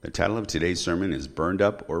The title of today's sermon is Burned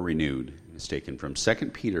Up or Renewed. It's taken from 2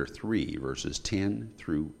 Peter 3, verses 10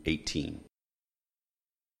 through 18.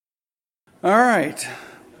 All right.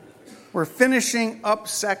 We're finishing up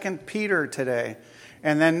 2 Peter today.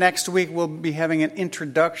 And then next week we'll be having an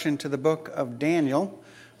introduction to the book of Daniel.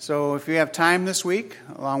 So if you have time this week,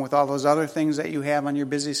 along with all those other things that you have on your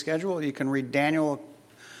busy schedule, you can read Daniel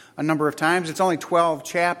a number of times. It's only 12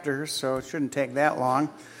 chapters, so it shouldn't take that long.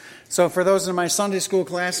 So for those in my Sunday school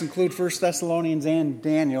class, include 1 Thessalonians and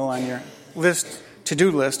Daniel on your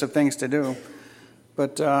to-do list of things to do.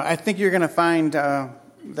 But I think you're going to find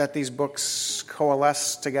that these books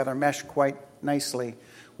coalesce together, mesh quite nicely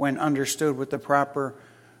when understood with the proper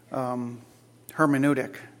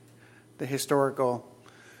hermeneutic, the historical,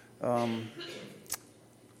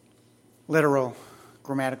 literal,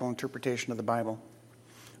 grammatical interpretation of the Bible.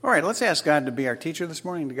 All right, let's ask God to be our teacher this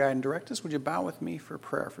morning, to guide and direct us. Would you bow with me for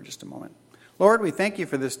prayer for just a moment? Lord, we thank you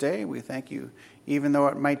for this day. We thank you, even though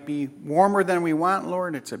it might be warmer than we want,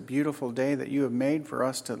 Lord, it's a beautiful day that you have made for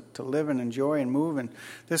us to live and enjoy and move in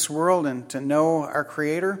this world and to know our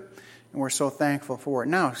Creator. And we're so thankful for it.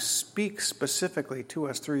 Now, speak specifically to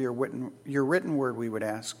us through your written word, we would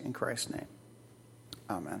ask, in Christ's name.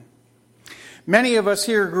 Amen. Many of us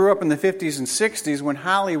here grew up in the 50s and 60s when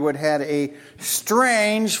Hollywood had a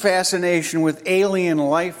strange fascination with alien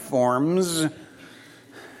life forms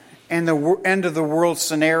and the end-of-the-world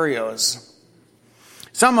scenarios.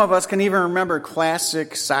 Some of us can even remember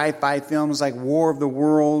classic sci-fi films like War of the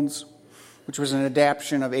Worlds, which was an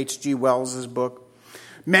adaptation of H.G. Wells' book.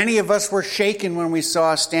 Many of us were shaken when we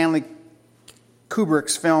saw Stanley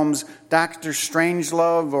Kubrick's films Dr.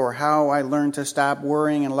 Strangelove or How I Learned to Stop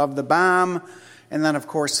Worrying and Love the Bomb. And then, of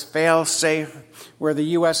course, Failsafe, where the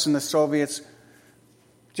U.S. and the Soviets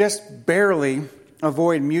just barely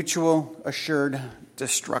avoid mutual assured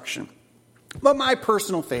destruction. But my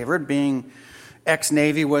personal favorite, being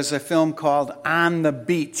ex-Navy, was a film called On the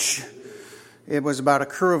Beach. It was about a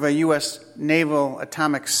crew of a U.S. naval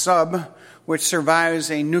atomic sub which survives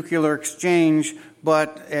a nuclear exchange,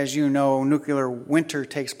 but as you know, nuclear winter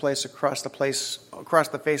takes place across the face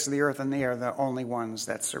of the earth, and they are the only ones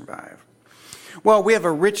that survive. Well, we have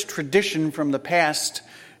a rich tradition from the past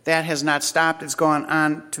that has not stopped. It's gone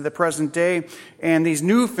on to the present day, and these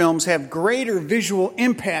new films have greater visual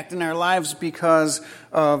impact in our lives because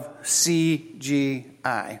of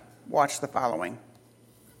CGI. Watch the following.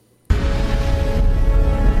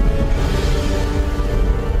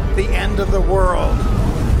 The end of the world.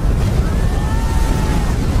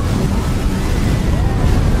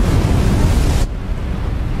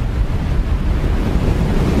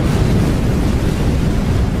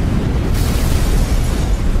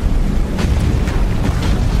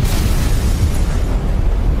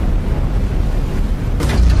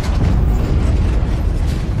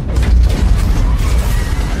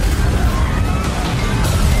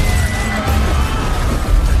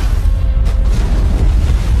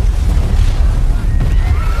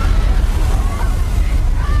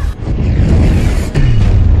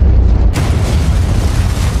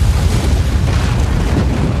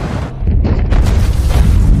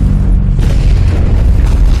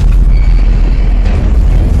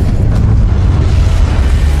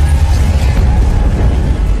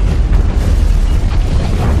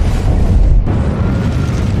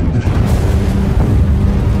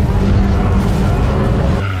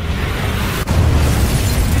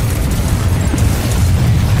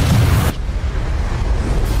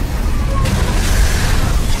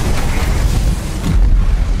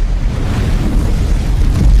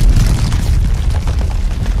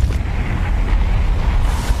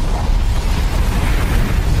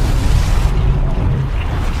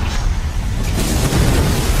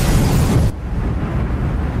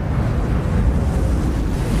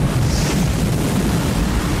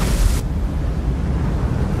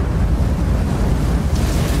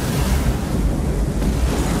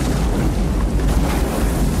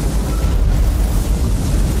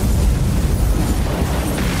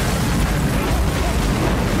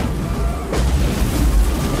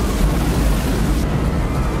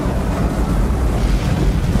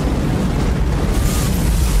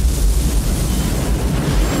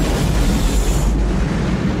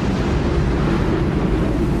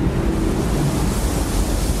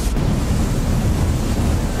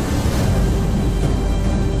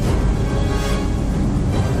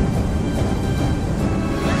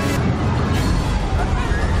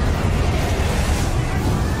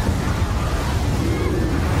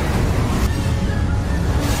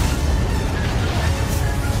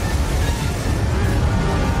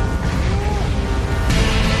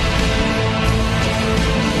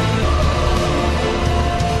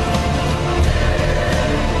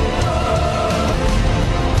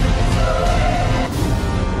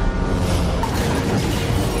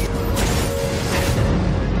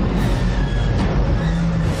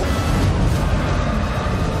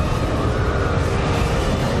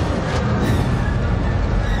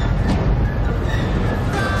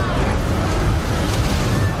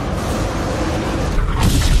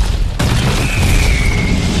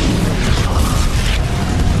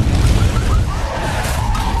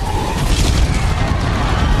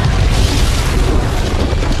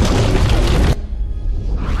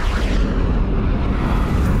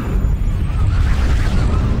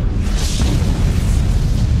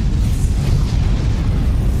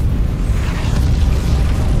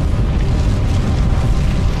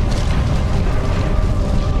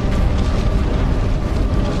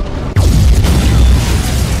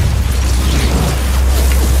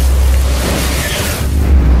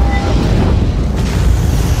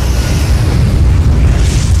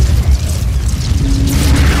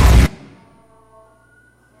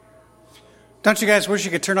 Don't you guys wish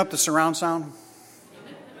you could turn up the surround sound?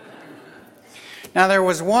 Now, there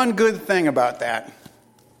was one good thing about that.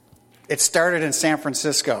 It started in San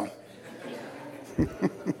Francisco.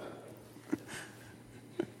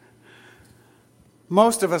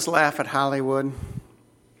 Most of us laugh at Hollywood,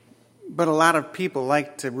 but a lot of people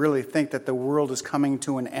like to really think that the world is coming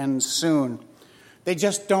to an end soon. They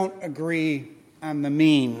just don't agree on the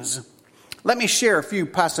means. Let me share a few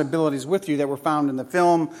possibilities with you that were found in the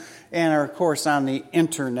film and are, of course, on the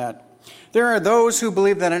internet. There are those who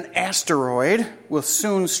believe that an asteroid will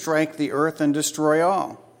soon strike the Earth and destroy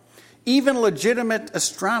all. Even legitimate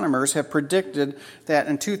astronomers have predicted that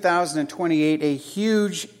in 2028, a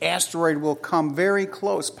huge asteroid will come very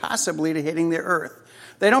close, possibly to hitting the Earth.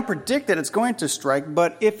 They don't predict that it's going to strike,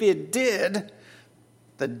 but if it did,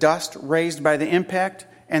 the dust raised by the impact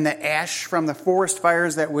and the ash from the forest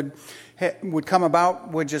fires that would come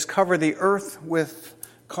about would just cover the Earth with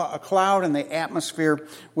a cloud, and the atmosphere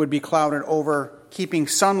would be clouded over, keeping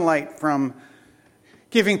sunlight from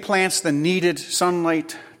giving plants the needed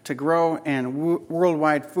sunlight to grow, and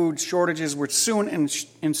worldwide food shortages would soon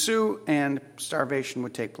ensue, and starvation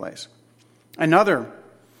would take place. Another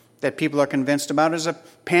that people are convinced about is a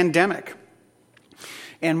pandemic.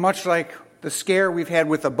 And much like the scare we've had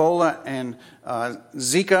with Ebola and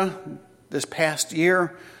Zika this past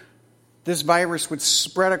year, this virus would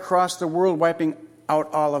spread across the world, wiping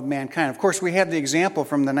out all of mankind. Of course, we have the example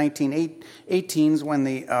from the 1918s when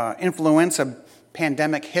the influenza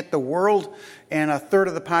pandemic hit the world, and a third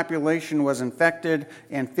of the population was infected,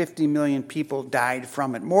 and 50 million people died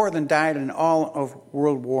from it, more than died in all of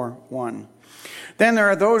World War I. Then there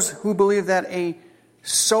are those who believe that a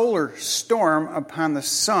solar storm upon the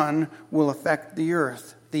sun will affect the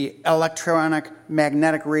Earth. The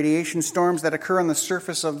electromagnetic radiation storms that occur on the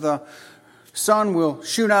surface of the sun will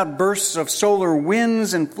shoot out bursts of solar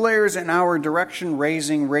winds and flares in our direction,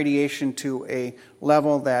 raising radiation to a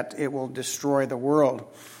level that it will destroy the world.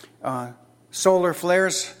 Solar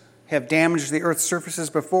flares have damaged the Earth's surfaces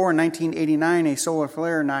before. In 1989, a solar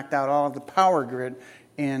flare knocked out all of the power grid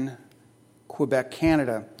in Quebec,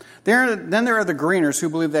 Canada. Then there are the greeners who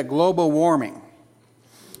believe that global warming,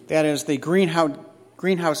 that is the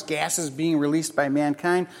greenhouse gases being released by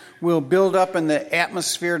mankind, will build up in the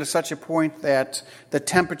atmosphere to such a point that the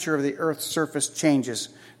temperature of the Earth's surface changes.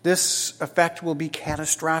 This effect will be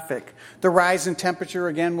catastrophic. The rise in temperature,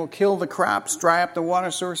 again, will kill the crops, dry up the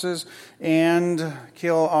water sources, and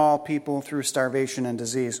kill all people through starvation and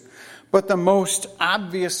disease. But the most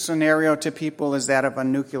obvious scenario to people is that of a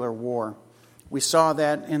nuclear war. We saw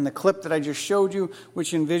that in the clip that I just showed you,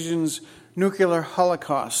 which envisions nuclear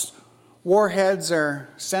holocaust. Warheads are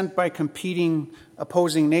sent by competing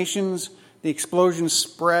opposing nations. The explosions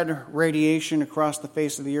spread radiation across the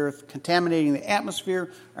face of the Earth, contaminating the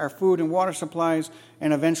atmosphere, our food and water supplies,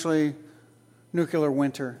 and eventually nuclear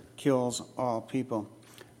winter kills all people.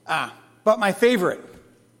 But my favorite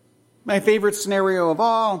scenario of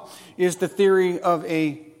all is the theory of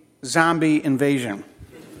a zombie invasion.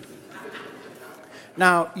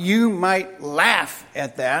 Now, you might laugh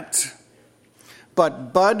at that,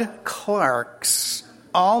 but Bud Clark's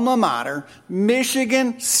alma mater,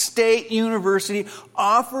 Michigan State University,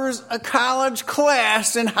 offers a college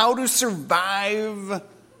class in how to survive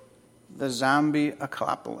the zombie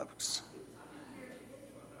apocalypse.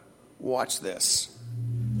 Watch this.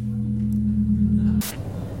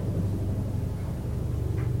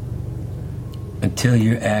 Until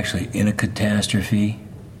you're actually in a catastrophe,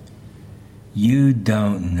 you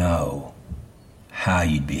don't know how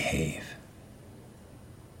you'd behave.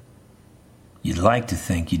 You'd like to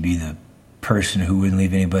think you'd be the person who wouldn't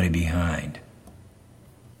leave anybody behind.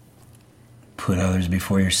 Put others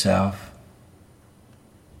before yourself.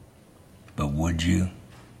 But would you?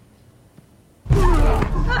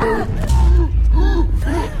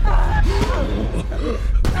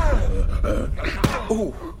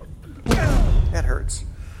 Ooh, that hurts.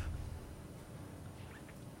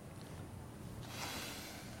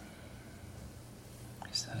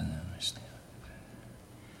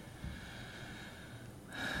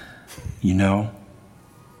 You know,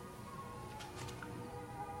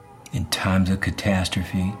 in times of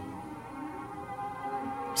catastrophe,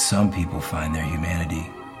 some people find their humanity,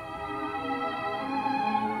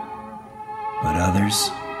 but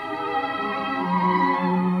others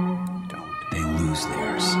Don't. They lose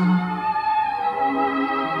theirs.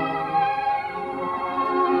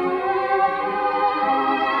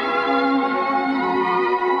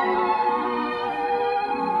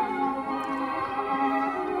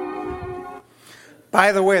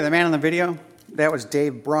 By the way, the man in the video, that was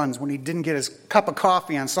Dave Bruns when he didn't get his cup of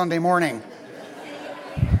coffee on Sunday morning.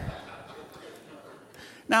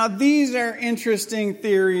 Now, these are interesting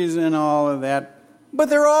theories and all of that, but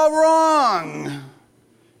they're all wrong.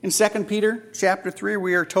 In 2 Peter chapter 3,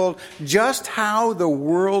 we are told just how the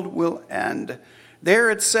world will end. There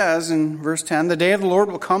it says in verse 10, the day of the Lord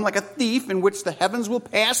will come like a thief, in which the heavens will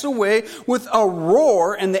pass away with a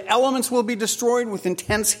roar, and the elements will be destroyed with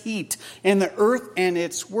intense heat, and the earth and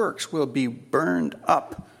its works will be burned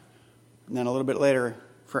up. And then a little bit later,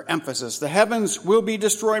 for emphasis, the heavens will be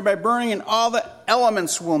destroyed by burning, and all the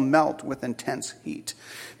elements will melt with intense heat.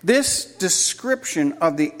 This description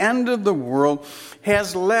of the end of the world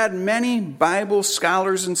has led many Bible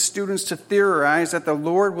scholars and students to theorize that the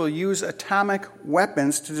Lord will use atomic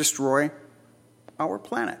weapons to destroy our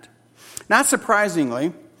planet. Not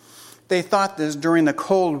surprisingly, they thought this during the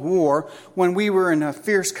Cold War, when we were in a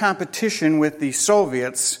fierce competition with the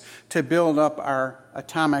Soviets to build up our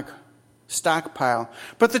atomic stockpile.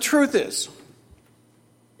 But the truth is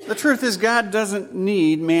God doesn't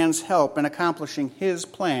need man's help in accomplishing his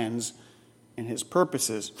plans and his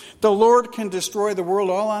purposes. The Lord can destroy the world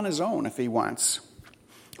all on his own if he wants.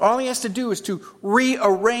 All he has to do is to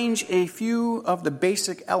rearrange a few of the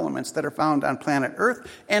basic elements that are found on planet Earth,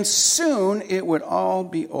 and soon it would all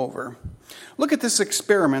be over. Look at this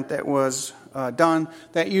experiment that was done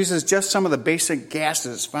that uses just some of the basic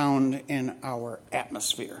gases found in our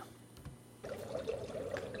atmosphere.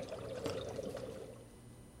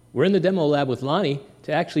 We're in the demo lab with Lonnie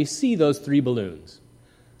to actually see those 3 balloons.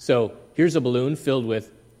 So here's a balloon filled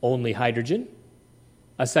with only hydrogen,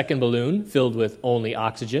 a second balloon filled with only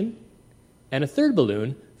oxygen, and a third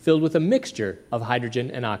balloon filled with a mixture of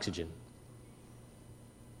hydrogen and oxygen.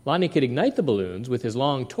 Lonnie could ignite the balloons with his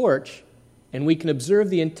long torch, and we can observe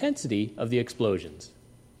the intensity of the explosions.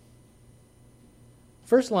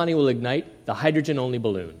 First, Lonnie will ignite the hydrogen-only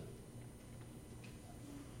balloon.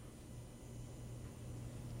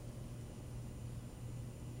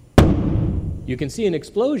 You can see an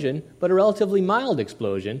explosion, but a relatively mild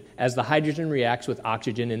explosion, as the hydrogen reacts with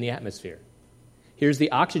oxygen in the atmosphere. Here's the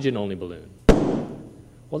oxygen-only balloon.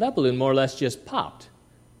 Well, that balloon more or less just popped.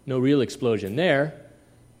 No real explosion there.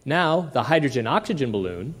 Now, the hydrogen-oxygen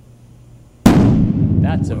balloon,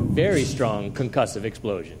 that's a very strong concussive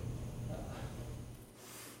explosion.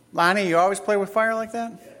 Lonnie, you always play with fire like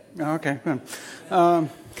that? Oh, okay, good.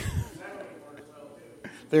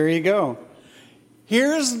 There you go.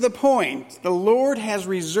 Here's the point. The Lord has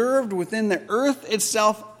reserved within the earth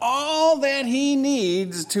itself all that he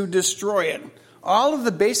needs to destroy it. All of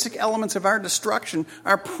the basic elements of our destruction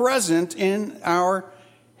are present in our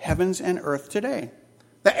heavens and earth today.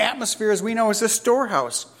 The atmosphere, as we know, is a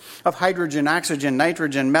storehouse of hydrogen, oxygen,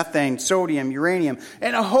 nitrogen, methane, sodium, uranium,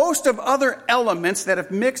 and a host of other elements that, if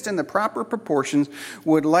mixed in the proper proportions,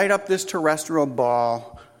 would light up this terrestrial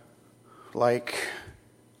ball like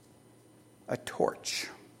a torch.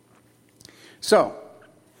 So,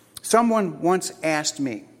 someone once asked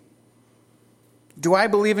me, do I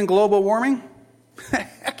believe in global warming?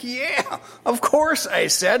 Heck yeah, of course, I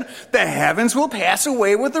said. The heavens will pass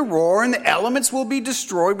away with a roar, and the elements will be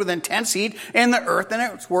destroyed with intense heat, and the earth and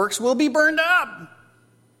its works will be burned up.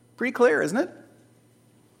 Pretty clear, isn't it?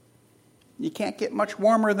 You can't get much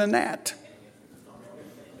warmer than that.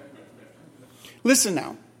 Listen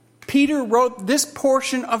now. Peter wrote this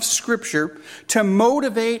portion of Scripture to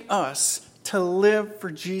motivate us to live for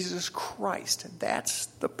Jesus Christ. That's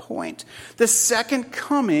the point. The second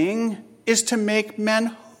coming is to make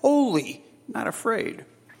men holy, not afraid.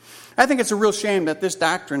 I think it's a real shame that this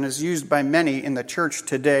doctrine is used by many in the church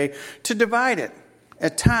today to divide it.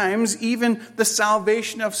 At times, even the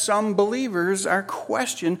salvation of some believers are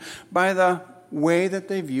questioned by the way that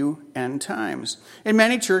they view end times. In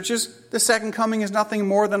many churches, the second coming is nothing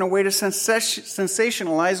more than a way to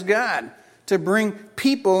sensationalize God, to bring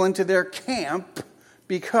people into their camp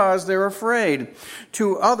because they're afraid.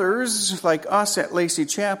 To others, like us at Lacey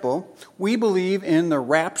Chapel, we believe in the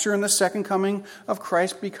rapture and the second coming of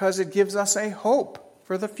Christ because it gives us a hope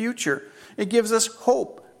for the future. It gives us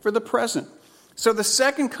hope for the present. So the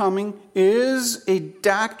second coming is a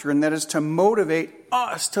doctrine that is to motivate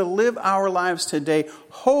us to live our lives today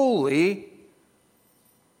holy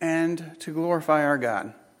and to glorify our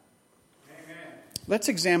God. Amen. Let's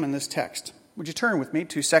examine this text. Would you turn with me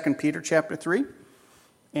to 2 Peter chapter 3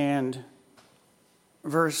 and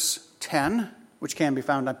verse 10, which can be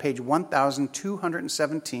found on page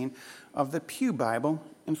 1217 of the Pew Bible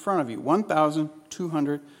in front of you.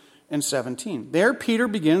 1217. There Peter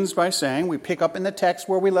begins by saying, we pick up in the text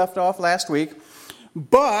where we left off last week,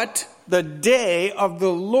 but the day of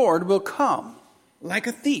the Lord will come like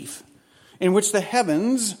a thief, in which the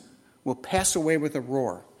heavens will pass away with a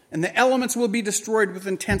roar, and the elements will be destroyed with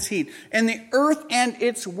intense heat, and the earth and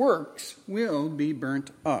its works will be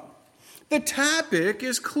burnt up. The topic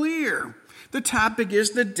is clear. The topic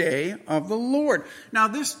is the day of the Lord. Now,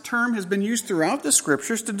 this term has been used throughout the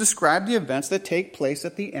Scriptures to describe the events that take place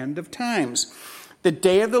at the end of times. The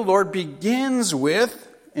day of the Lord begins with,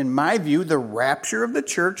 in my view, the rapture of the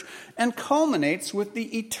church and culminates with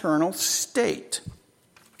the eternal state.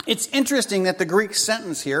 It's interesting that the Greek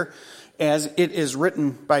sentence here, as it is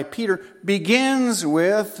written by Peter, begins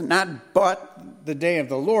with not but the day of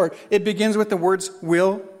the Lord. It begins with the words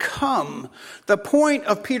will come. The point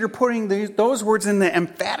of Peter putting those words in the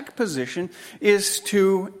emphatic position is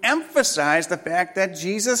to emphasize the fact that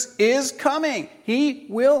Jesus is coming. He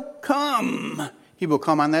will come. He will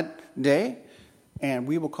come on that day, and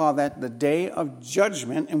we will call that the day of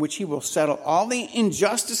judgment, in which he will settle all the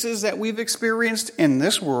injustices that we've experienced in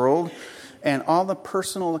this world and all the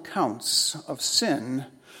personal accounts of sin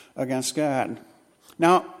against God.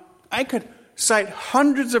 Now, I could cite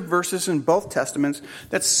hundreds of verses in both Testaments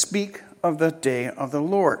that speak of the day of the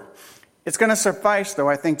Lord. It's going to suffice, though,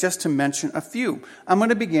 I think, just to mention a few. I'm going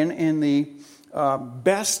to begin in the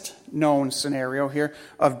best-known scenario here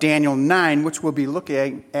of Daniel 9, which we'll be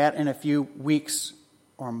looking at in a few weeks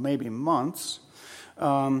or maybe months.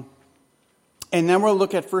 And then we'll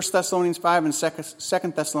look at 1 Thessalonians 5 and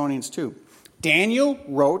 2 Thessalonians 2. Daniel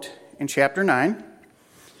wrote in chapter 9,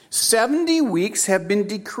 70 weeks have been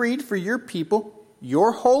decreed for your people,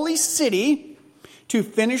 your holy city, to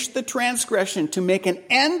finish the transgression, to make an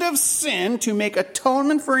end of sin, to make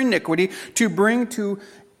atonement for iniquity, to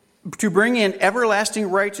bring in everlasting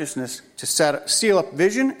righteousness, to seal up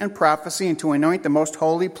vision and prophecy, and to anoint the most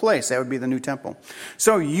holy place. That would be the new temple.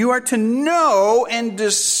 So you are to know and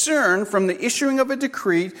discern from the issuing of a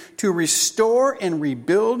decree to restore and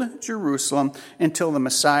rebuild Jerusalem until the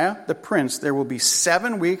Messiah, the Prince. There will be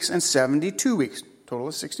 7 weeks and 72 weeks, total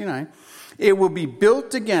of 69. It will be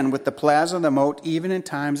built again with the plaza, the moat, even in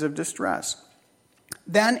times of distress.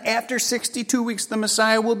 Then, after 62 weeks, the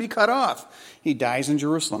Messiah will be cut off. He dies in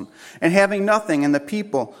Jerusalem. And having nothing, and the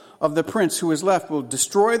people of the prince who is left will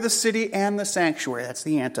destroy the city and the sanctuary. That's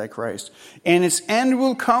the Antichrist. And its end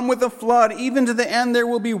will come with a flood. Even to the end there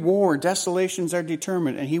will be war. Desolations are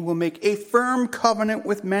determined. And he will make a firm covenant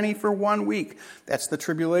with many for 1 week. That's the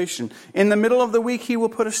tribulation. In the middle of the week he will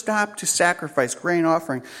put a stop to sacrifice, grain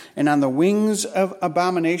offering. And on the wings of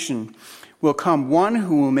abomination will come one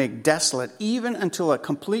who will make desolate, even until a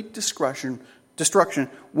complete destruction,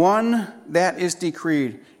 one that is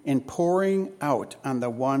decreed in pouring out on the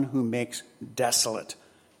one who makes desolate,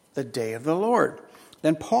 the day of the Lord.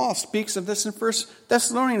 Then Paul speaks of this in 1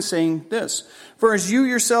 Thessalonians, saying this, for as you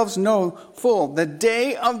yourselves know full, the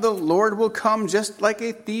day of the Lord will come just like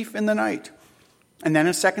a thief in the night. And then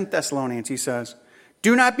in 2 Thessalonians he says,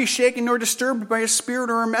 do not be shaken nor disturbed by a spirit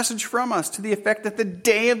or a message from us to the effect that the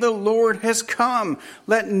day of the Lord has come.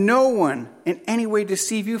 Let no one in any way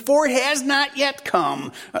deceive you, for it has not yet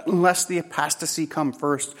come, unless the apostasy come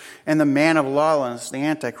first, and the man of lawlessness, the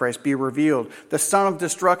Antichrist, be revealed, the son of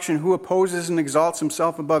destruction, who opposes and exalts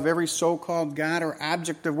himself above every so-called God or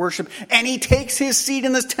object of worship, and he takes his seat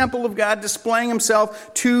in this temple of God, displaying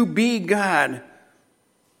himself to be God.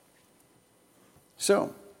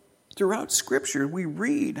 So, throughout Scripture, we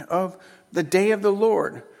read of the day of the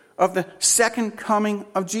Lord, of the second coming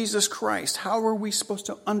of Jesus Christ. How are we supposed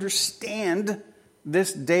to understand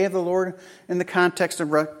this day of the Lord in the context of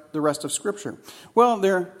the rest of Scripture? Well,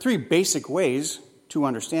 there are 3 basic ways to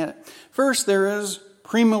understand it. First, there is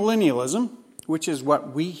premillennialism, which is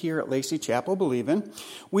what we here at Lacey Chapel believe in.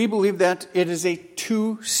 We believe that it is a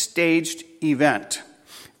 2-staged event.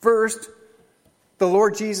 First, the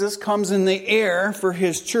Lord Jesus comes in the air for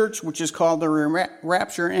his church, which is called the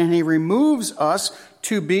rapture, and he removes us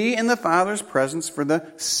to be in the Father's presence for the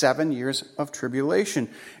 7 years of tribulation.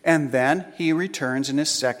 And then he returns in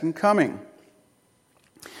his second coming.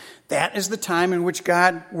 That is the time in which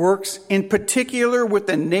God works in particular with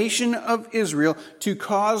the nation of Israel to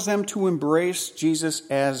cause them to embrace Jesus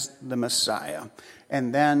as the Messiah.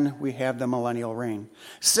 And then we have the millennial reign.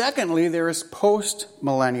 Secondly, there is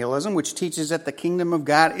post-millennialism, which teaches that the kingdom of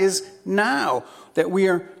God is now, that we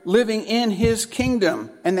are living in his kingdom,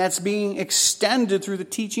 and that's being extended through the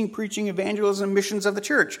teaching, preaching, evangelism, missions of the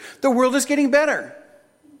church. The world is getting better.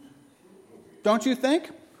 Don't you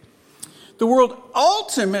think? The world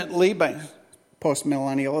ultimately, by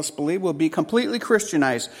post-millennialists believe, will be completely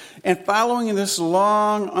Christianized. And following this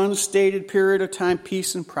long, unstated period of time,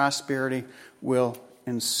 peace and prosperity will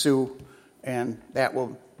ensue, and that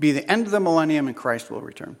will be the end of the millennium, and Christ will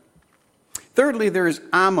return. Thirdly, there is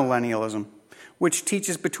amillennialism, which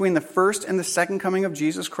teaches between the first and the second coming of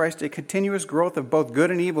Jesus Christ, a continuous growth of both good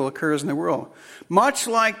and evil occurs in the world. Much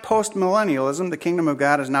like postmillennialism, the kingdom of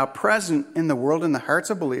God is now present in the world in the hearts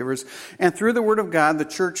of believers, and through the word of God, the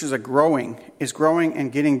church is growing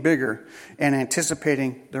and getting bigger and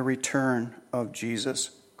anticipating the return of Jesus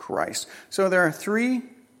Christ. So there are three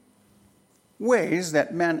ways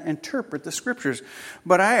that men interpret the scriptures.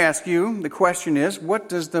 But I ask you, the question is, what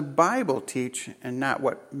does the Bible teach and not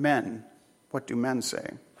what do men say?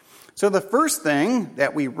 So the first thing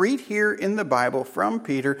that we read here in the Bible from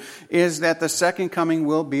Peter is that the second coming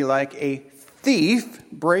will be like a thief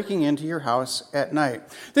breaking into your house at night.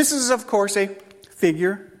 This is, of course, a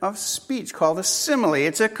figure of speech called a simile.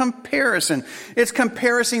 It's a comparison. It's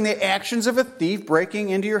comparing the actions of a thief breaking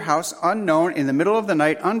into your house unknown in the middle of the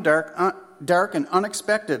night, dark and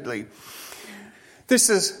unexpectedly. This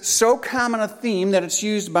is so common a theme that it's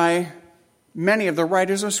used by many of the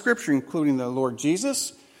writers of Scripture, including the Lord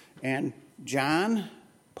Jesus and John,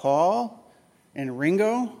 Paul, and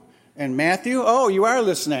Ringo, and Matthew. Oh, you are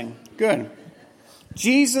listening. Good.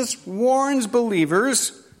 Jesus warns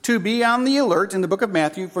believers to be on the alert in the book of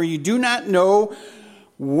Matthew, for you do not know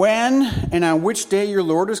when and on which day your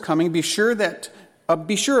Lord is coming. Be sure of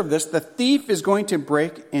this, the thief is going to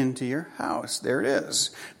break into your house. There it is.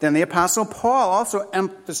 Then the Apostle Paul also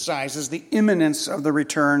emphasizes the imminence of the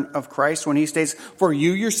return of Christ when he states, for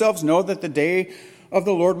you yourselves know that the day of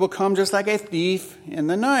the Lord will come just like a thief in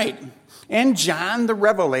the night. And John the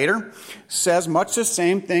Revelator says much the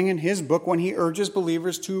same thing in his book when he urges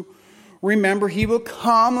believers to remember he will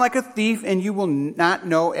come like a thief and you will not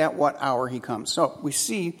know at what hour he comes. So we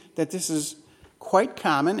see that this is quite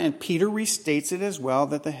common, and Peter restates it as well,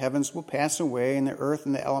 that the heavens will pass away and the earth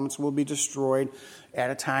and the elements will be destroyed at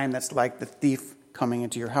a time that's like the thief coming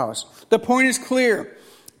into your house. The point is clear.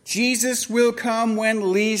 Jesus will come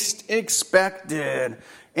when least expected,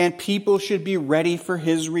 and people should be ready for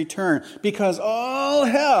his return because all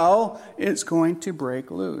hell is going to break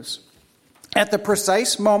loose. At the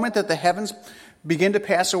precise moment that the heavens begin to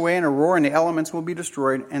pass away in a roar and the elements will be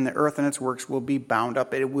destroyed and the earth and its works will be bound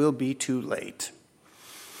up, it will be too late.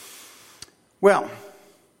 Well,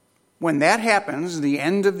 when that happens, the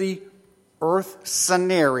end of the earth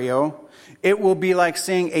scenario, it will be like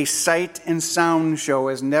seeing a sight and sound show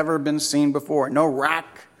as never been seen before. No rock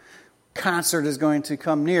concert is going to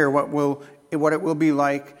come near what it will be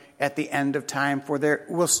like at the end of time.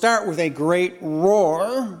 We'll start with a great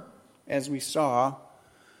roar, as we saw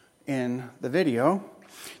in the video.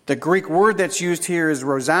 The Greek word that's used here is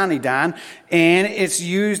rosanidon, and it's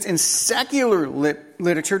used in secular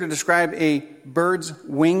literature to describe a bird's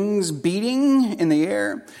wings beating in the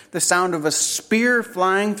air, the sound of a spear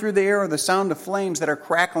flying through the air, or the sound of flames that are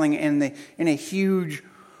crackling in a huge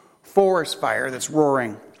forest fire that's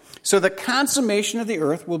roaring. So the consummation of the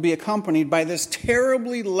earth will be accompanied by this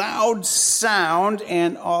terribly loud sound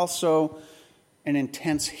and also an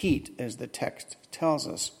intense heat, as the text tells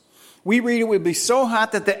us. We read it will be so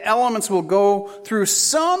hot that the elements will go through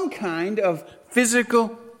some kind of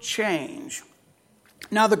physical change.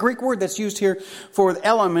 Now, the Greek word that's used here for the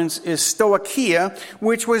elements is stoicheia,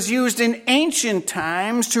 which was used in ancient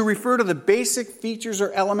times to refer to the basic features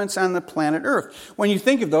or elements on the planet Earth. When you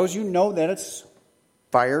think of those, you know that it's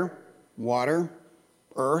fire, water,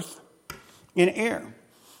 earth, and air.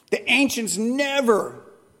 The ancients never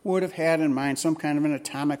would have had in mind some kind of an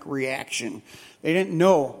atomic reaction. They didn't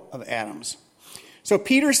know of atoms. So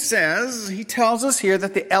Peter tells us here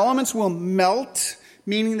that the elements will melt,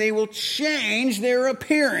 meaning they will change their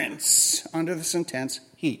appearance under this intense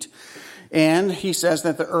heat. And he says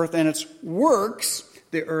that the earth and its works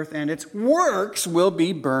will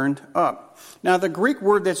be burned up. Now, the Greek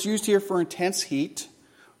word that's used here for intense heat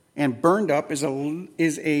and burned up is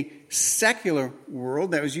a secular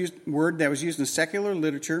word that was used in secular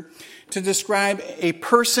literature to describe a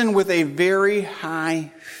person with a very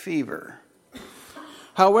high fever.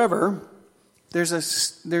 However, there's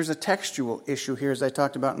a textual issue here, as I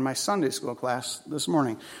talked about in my Sunday school class this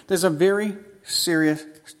morning. There's a very serious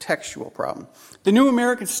textual problem. The New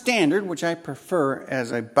American Standard, which I prefer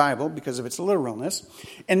as a Bible because of its literalness,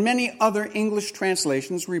 and many other English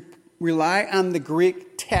translations rely on the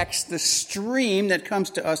Greek text, the stream that comes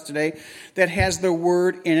to us today, that has the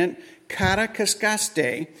word in it,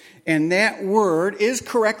 katakaskaste, and that word is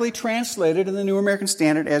correctly translated in the New American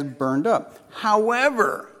Standard as burned up.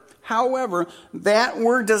 However, that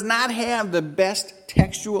word does not have the best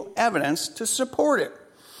textual evidence to support it.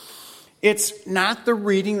 It's not the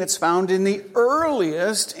reading that's found in the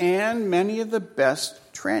earliest and many of the best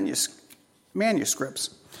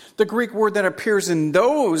manuscripts. The Greek word that appears in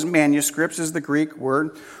those manuscripts is the Greek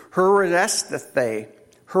word hieresthete.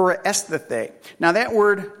 Now that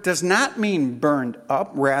word does not mean burned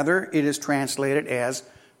up. Rather, it is translated as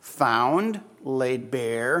found, laid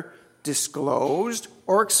bare, disclosed,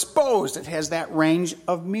 or exposed. It has that range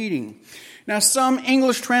of meaning. Now, some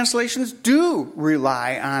English translations do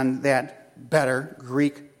rely on that better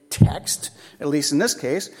Greek text, at least in this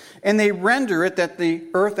case, and they render it that the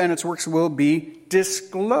earth and its works will be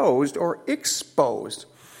disclosed or exposed.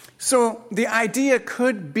 So the idea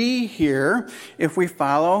could be here, if we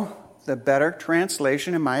follow the better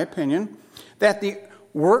translation, in my opinion, that the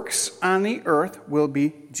works on the earth will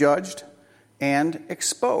be judged and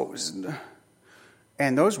exposed.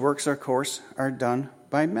 And those works, of course, are done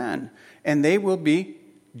by men. And they will be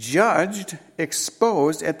judged,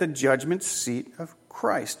 exposed at the judgment seat of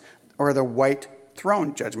Christ, or the white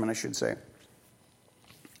throne judgment, I should say.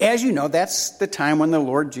 As you know, that's the time when the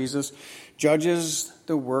Lord Jesus judges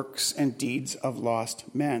the works and deeds of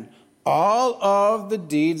lost men. All of the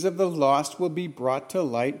deeds of the lost will be brought to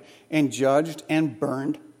light and judged and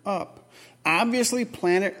burned up. Obviously,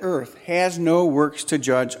 planet Earth has no works to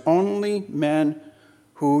judge. Only men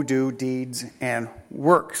who do deeds and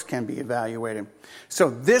works can be evaluated. So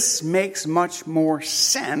this makes much more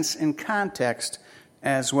sense in context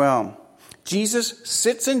as well. Jesus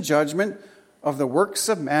sits in judgment of the works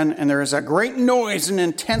of men, and there is a great noise and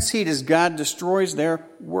intense heat as God destroys their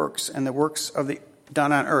works and the works of the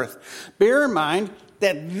done on earth. Bear in mind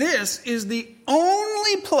that this is the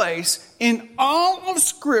only place in all of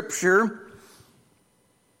Scripture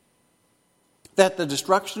that the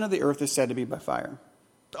destruction of the earth is said to be by fire.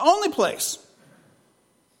 The only place.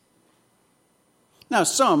 Now,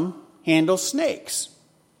 some handle snakes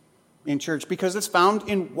in church because it's found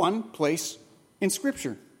in one place in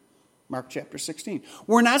Scripture. Mark chapter 16.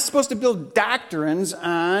 We're not supposed to build doctrines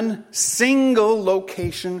on single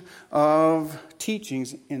location of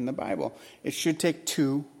teachings in the Bible. It should take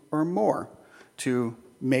two or more to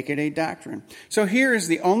make it a doctrine. So here is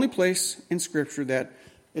the only place in Scripture that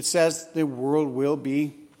it says the world will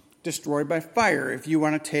be destroyed by fire, if you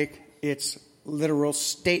want to take its literal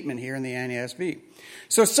statement here in the NASB.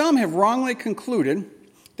 So some have wrongly concluded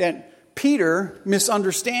that Peter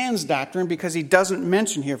misunderstands doctrine because he doesn't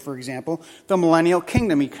mention here, for example, the millennial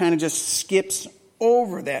kingdom. He kind of just skips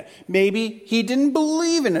over that. Maybe he didn't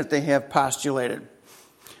believe in it, they have postulated.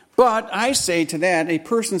 But I say to that, a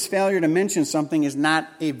person's failure to mention something is not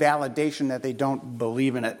a validation that they don't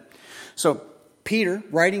believe in it. So Peter,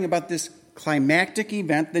 writing about this climactic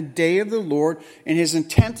event, the day of the Lord, and his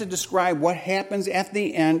intent to describe what happens at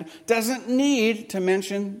the end, doesn't need to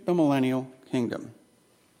mention the millennial kingdom.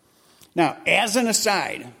 Now, as an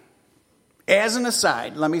aside,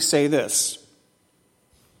 let me say this.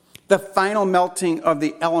 The final melting of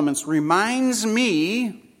the elements reminds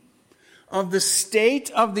me of the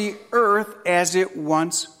state of the earth as it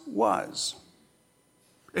once was.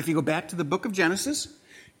 If you go back to the book of Genesis,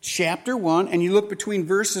 chapter 1, and you look between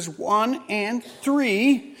verses 1 and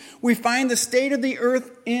 3, we find the state of the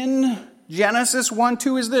earth in Genesis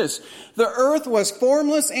 1:2 is this. The earth was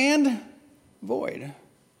formless and void,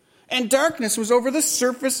 and darkness was over the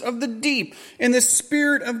surface of the deep, and the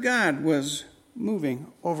Spirit of God was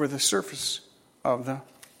moving over the surface of the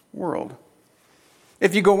world.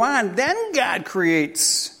 If you go on, then God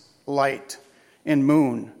creates light and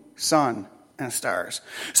moon, sun, and stars.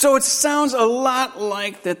 So it sounds a lot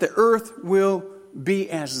like that the earth will be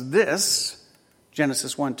as this,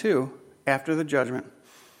 Genesis 1:2, after the judgment.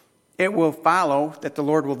 It will follow that the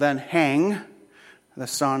Lord will then hang the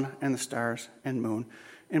sun and the stars and moon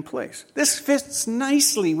in place. This fits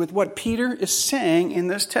nicely with what Peter is saying in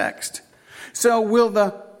this text. So will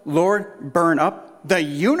the Lord burn up the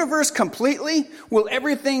universe completely? Will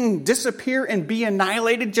everything disappear and be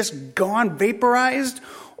annihilated, just gone, vaporized?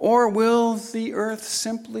 Or will the earth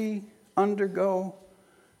simply undergo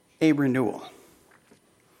a renewal?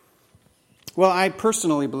 Well, I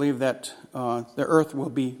personally believe that the earth will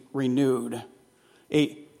be renewed.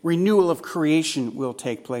 A renewal of creation will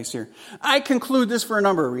take place here. I conclude this for a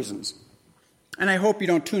number of reasons. And I hope you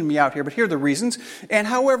don't tune me out here, but here are the reasons. And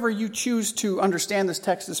however you choose to understand this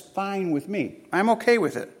text is fine with me. I'm okay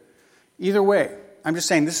with it. Either way. I'm just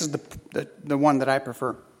saying this is the one that I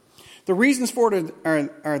prefer. The reasons for it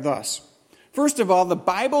are thus. First of all, the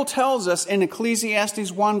Bible tells us in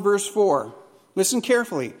Ecclesiastes 1 verse 4, listen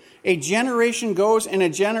carefully, a generation goes and a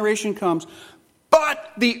generation comes,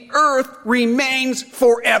 but the earth remains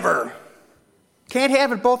forever. Can't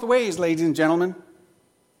have it both ways, ladies and gentlemen.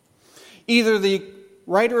 Either the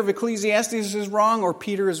writer of Ecclesiastes is wrong or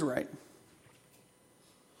Peter is right.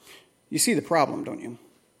 You see the problem, don't you?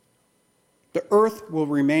 The earth will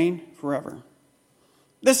remain forever.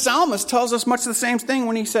 The psalmist tells us much the same thing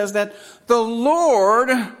when he says that the Lord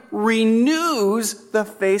renews the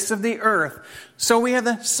face of the earth. So we have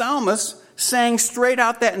the psalmist saying straight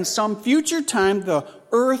out that in some future time the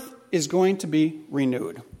earth is going to be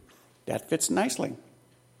renewed. That fits nicely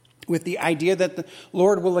with the idea that the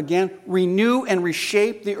Lord will again renew and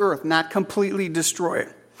reshape the earth, not completely destroy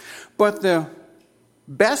it. But the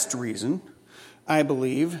best reason, I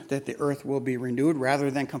believe, that the earth will be renewed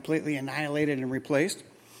rather than completely annihilated and replaced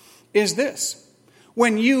is this.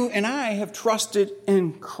 When you and I have trusted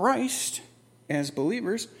in Christ as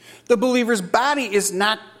believers, the believer's body is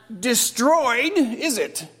not destroyed, is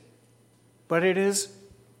it? But it is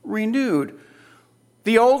renewed.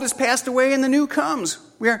 The old has passed away and the new comes.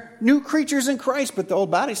 We are new creatures in Christ, but the old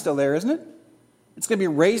body's still there, isn't it? It's going to be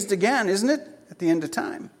raised again, isn't it? At the end of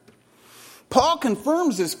time. Paul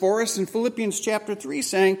confirms this for us in Philippians chapter 3,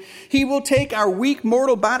 saying, He will take our weak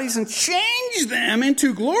mortal bodies and change them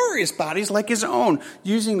into glorious bodies like His own,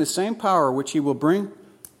 using the same power which He will bring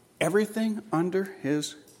everything under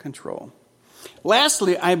His control.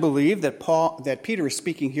 Lastly, I believe that Peter is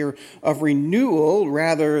speaking here of renewal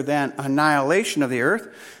rather than annihilation of the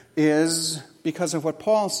earth is because of what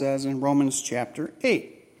Paul says in Romans chapter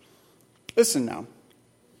 8. Listen now.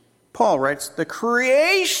 Paul writes, the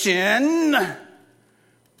creation,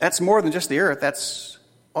 that's more than just the earth, that's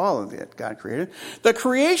all of it God created. The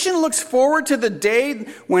creation looks forward to the day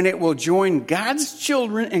when it will join God's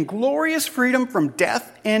children in glorious freedom from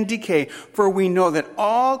death and decay. For we know that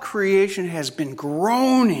all creation has been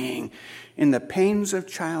groaning in the pains of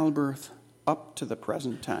childbirth up to the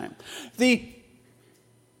present time. The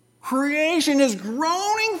creation is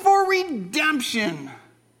groaning for redemption,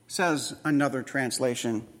 says another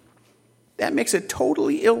translation. That makes it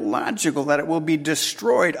totally illogical that it will be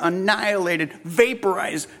destroyed, annihilated,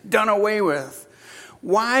 vaporized, done away with.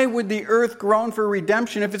 Why would the earth groan for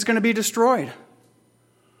redemption if it's going to be destroyed?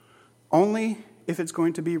 Only if it's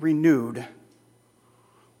going to be renewed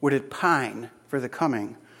would it pine for the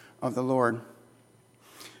coming of the Lord.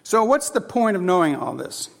 So what's the point of knowing all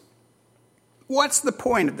this? What's the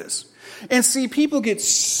point of this? And see, people get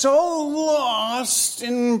so lost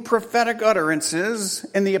in prophetic utterances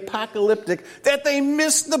and the apocalyptic that they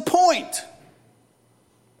miss the point.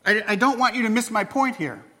 I don't want you to miss my point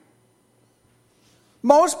here.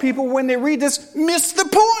 Most people, when they read this, miss the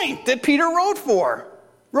point that Peter wrote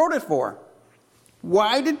it for.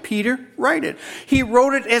 Why did Peter write it? He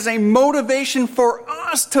wrote it as a motivation for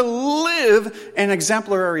us to live an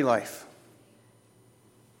exemplary life.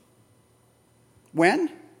 When?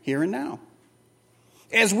 Here and now.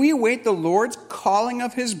 As we await the Lord's calling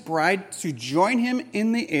of His bride to join Him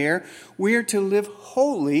in the air, we are to live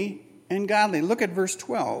holy and godly. Look at verse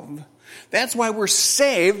 12. That's why we're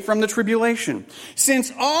saved from the tribulation.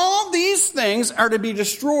 Since all these things are to be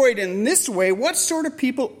destroyed in this way, what sort of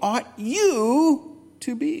people ought you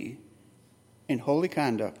to be in holy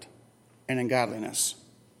conduct and in godliness?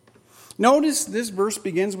 Notice this verse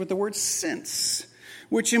begins with the word since,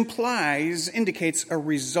 which indicates a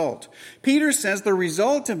result. Peter says the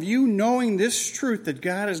result of you knowing this truth, that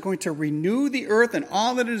God is going to renew the earth and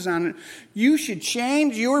all that is on it, you should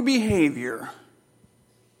change your behavior.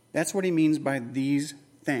 That's what he means by these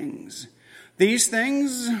things. These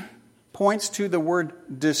things points to the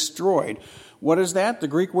word destroyed. What is that? The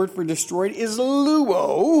Greek word for destroyed is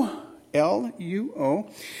luo, L-U-O,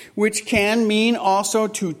 which can mean also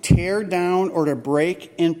to tear down or to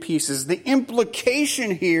break in pieces. The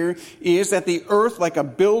implication here is that the earth, like a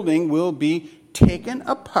building, will be taken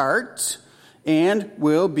apart and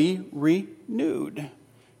will be renewed.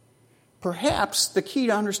 Perhaps the key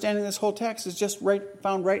to understanding this whole text is just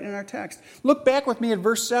found right in our text. Look back with me at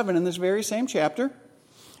verse 7 in this very same chapter,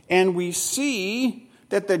 and we see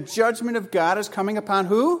that the judgment of God is coming upon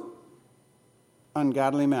who?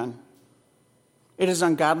 Ungodly men. It is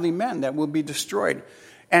ungodly men that will be destroyed.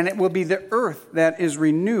 And it will be the earth that is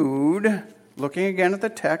renewed. Looking again at the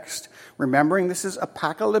text, remembering this is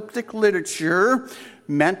apocalyptic literature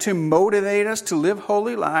meant to motivate us to live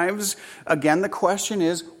holy lives. Again, the question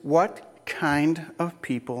is, what kind of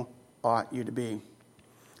people ought you to be?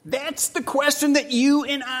 That's the question that you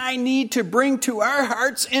and I need to bring to our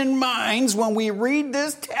hearts and minds when we read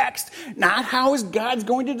this text. Not how is God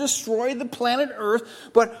going to destroy the planet Earth,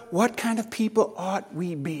 but what kind of people ought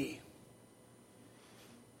we be?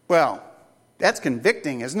 Well, that's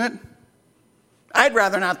convicting, isn't it? I'd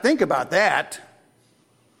rather not think about that.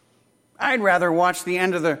 I'd rather watch the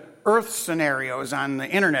end of the earth scenarios on the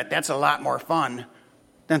internet. That's a lot more fun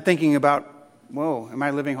than thinking about, whoa, am I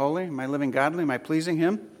living holy? Am I living godly? Am I pleasing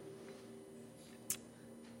Him?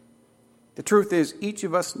 The truth is, each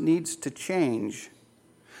of us needs to change,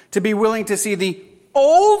 to be willing to see the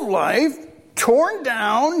old life torn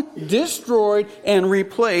down, destroyed, and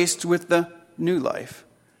replaced with the new life,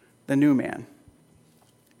 the new man.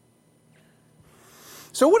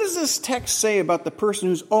 So what does this text say about the person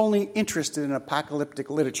who's only interested in apocalyptic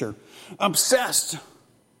literature, obsessed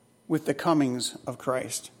with the comings of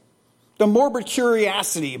Christ? The morbid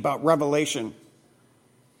curiosity about Revelation.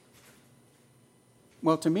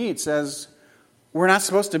 Well, to me it says we're not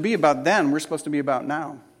supposed to be about then, we're supposed to be about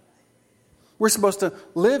now. We're supposed to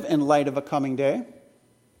live in light of a coming day.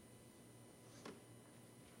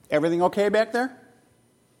 Everything okay back there?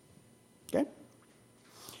 Okay.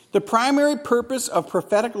 The primary purpose of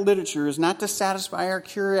prophetic literature is not to satisfy our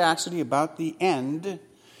curiosity about the end.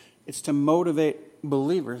 It's to motivate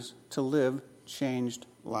believers to live changed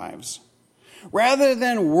lives. Rather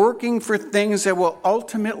than working for things that will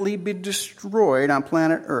ultimately be destroyed on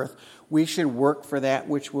planet Earth, we should work for that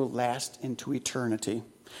which will last into eternity.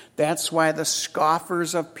 That's why the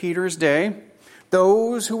scoffers of Peter's day,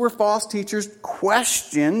 those who were false teachers,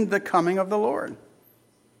 questioned the coming of the Lord.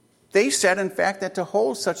 They said, in fact, that to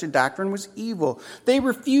hold such a doctrine was evil. They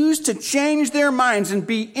refused to change their minds and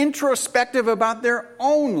be introspective about their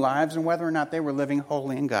own lives and whether or not they were living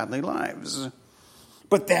holy and godly lives.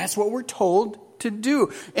 But that's what we're told to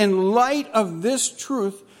do. In light of this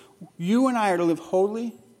truth, you and I are to live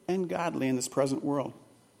holy and godly in this present world.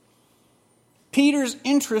 Peter's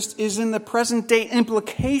interest is in the present day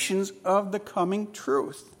implications of the coming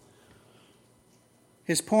truth.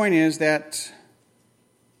 His point is that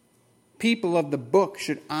people of the book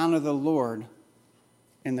should honor the Lord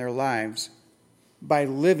in their lives by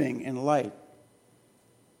living in light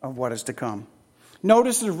of what is to come.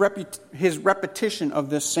 Notice his repetition of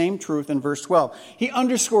this same truth in verse 12. He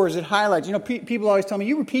underscores it, highlights. People always tell me,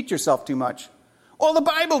 you repeat yourself too much. Well, the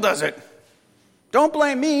Bible does it. Don't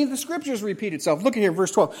blame me. The Scriptures repeat itself. Look at here,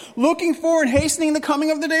 verse 12. Looking for and hastening the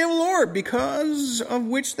coming of the day of the Lord, because of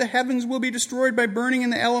which the heavens will be destroyed by burning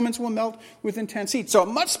and the elements will melt with intense heat. So it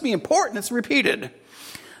must be important. It's repeated.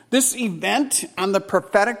 This event on the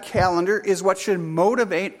prophetic calendar is what should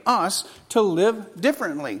motivate us to live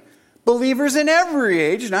differently. Believers in every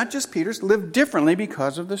age, not just Peter's, live differently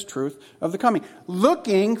because of this truth of the coming.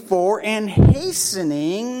 Looking for and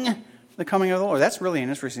hastening the coming of the Lord. That's really an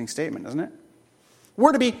interesting statement, isn't it?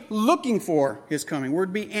 We're to be looking for his coming. We're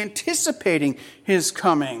to be anticipating his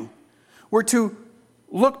coming. We're to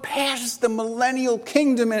look past the millennial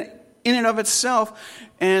kingdom in and of itself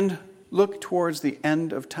and look towards the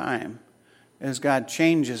end of time as God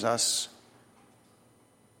changes us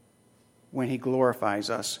when he glorifies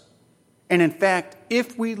us. And in fact,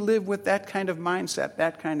 if we live with that kind of mindset,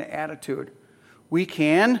 that kind of attitude, we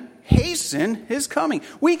can hasten his coming.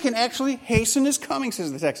 We can actually hasten his coming,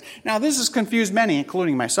 says the text. Now, this has confused many,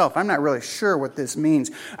 including myself. I'm not really sure what this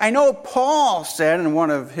means. I know Paul said in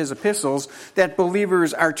one of his epistles that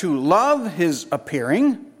believers are to love his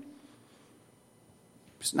appearing.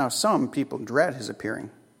 Now, some people dread his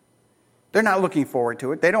appearing. They're not looking forward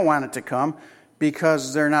to it. They don't want it to come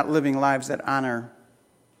because they're not living lives that honor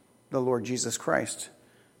the Lord Jesus Christ.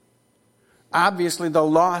 Obviously, the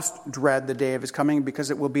lost dread the day of his coming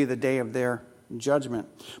because it will be the day of their judgment.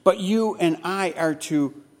 But you and I are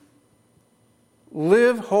to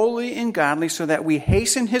live holy and godly so that we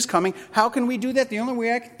hasten his coming. How can we do that? The only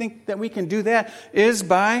way I think that we can do that is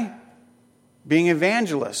by being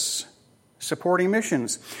evangelists, supporting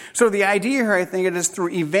missions. So the idea here, I think, it is through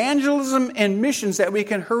evangelism and missions that we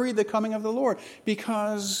can hurry the coming of the Lord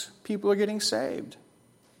because people are getting saved.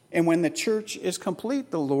 And when the church is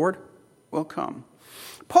complete, the Lord will come.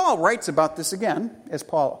 Paul writes about this again, as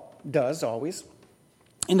Paul does always.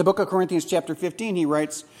 In the book of Corinthians chapter 15, he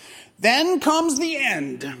writes, "Then comes the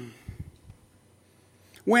end,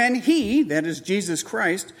 when he," that is Jesus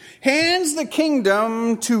Christ, "hands the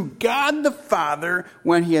kingdom to God the Father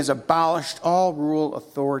when he has abolished all rule,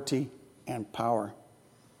 authority, and power."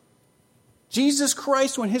 Jesus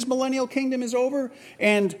Christ, when his millennial kingdom is over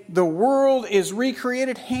and the world is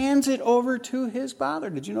recreated, hands it over to his Father.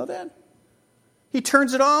 Did you know that? He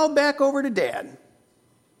turns it all back over to Dad.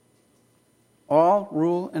 All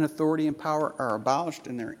rule and authority and power are abolished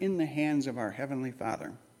and they're in the hands of our Heavenly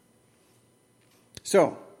Father.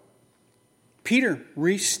 So, Peter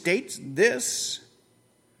restates this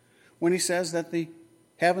when he says that the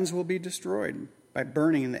heavens will be destroyed by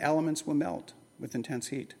burning and the elements will melt with intense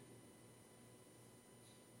heat.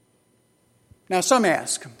 Now, some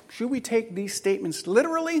ask, should we take these statements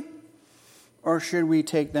literally or should we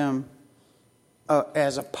take them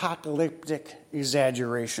as apocalyptic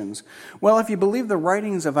exaggerations. Well, if you believe the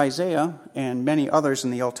writings of Isaiah and many others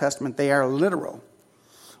in the Old Testament, they are literal.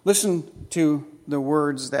 Listen to the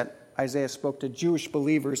words that Isaiah spoke to Jewish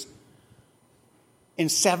believers in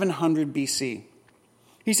 700 BC.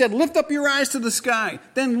 He said, "Lift up your eyes to the sky,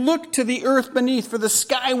 then look to the earth beneath, for the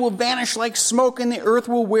sky will vanish like smoke, and the earth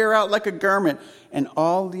will wear out like a garment, and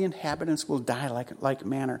all the inhabitants will die like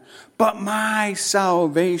manner. But my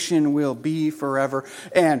salvation will be forever,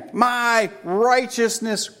 and my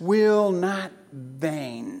righteousness will not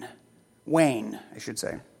wane.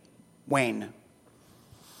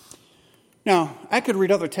 Now, I could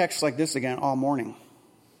read other texts like this again all morning.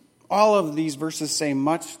 All of these verses say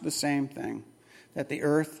much the same thing. That the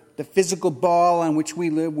earth, the physical ball on which we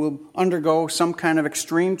live, will undergo some kind of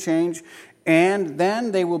extreme change, and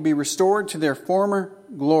then they will be restored to their former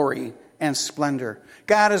glory and splendor.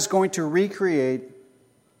 God is going to recreate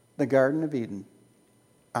the Garden of Eden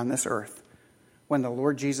on this earth when the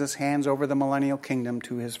Lord Jesus hands over the millennial kingdom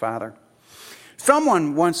to his Father.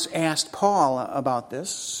 Someone once asked Paul about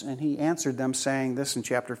this, and he answered them saying this in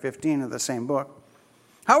chapter 15 of the same book.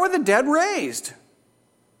 How are the dead raised?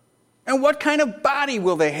 And what kind of body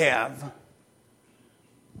will they have?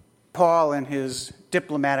 Paul, in his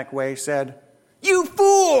diplomatic way, said, "You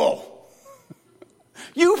fool!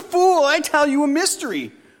 You fool, I tell you a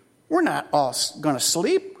mystery. We're not all going to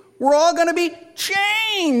sleep. We're all going to be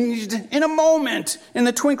changed in a moment, in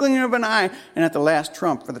the twinkling of an eye. And at the last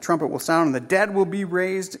trump, for the trumpet will sound, and the dead will be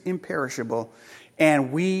raised imperishable.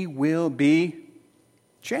 And we will be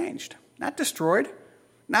changed." Not destroyed,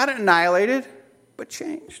 not annihilated, but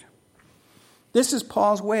changed. This is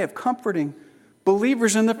Paul's way of comforting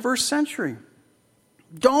believers in the first century.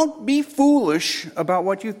 Don't be foolish about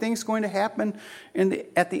what you think is going to happen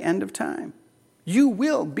at the end of time. You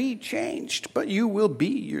will be changed, but you will be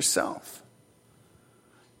yourself.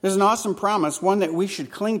 There's an awesome promise, one that we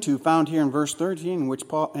should cling to, found here in verse 13,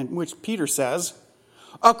 in which Peter says,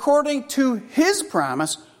 according to his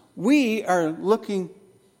promise, we are looking,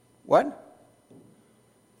 what?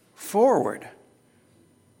 Forward.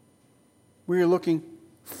 We are looking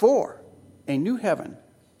for a new heaven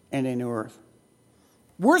and a new earth.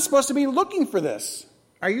 We're supposed to be looking for this.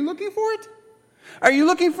 Are you looking for it? Are you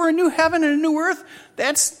looking for a new heaven and a new earth?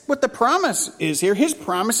 That's what the promise is here. His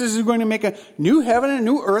promise is he's going to make a new heaven and a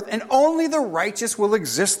new earth, and only the righteous will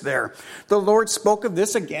exist there. The Lord spoke of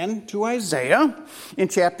this again to Isaiah in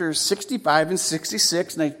chapters 65 and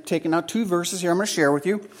 66, and I've taken out 2 verses here I'm going to share with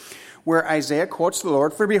you, where Isaiah quotes the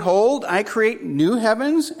Lord, "For behold, I create new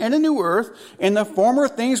heavens and a new earth, and the former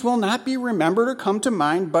things will not be remembered or come to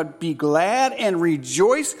mind, but be glad and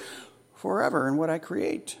rejoice forever in what I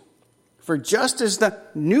create. For just as the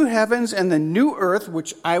new heavens and the new earth,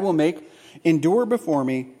 which I will make, endure before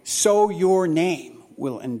me, so your name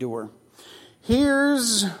will endure."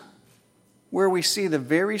 Here's where we see the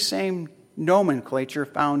very same nomenclature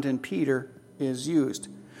found in Peter is used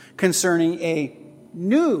concerning a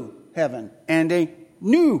new heaven and a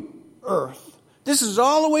new earth. This is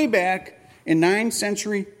all the way back in 9th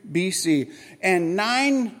century BC. And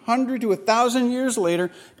 900 to 1,000 years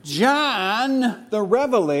later, John the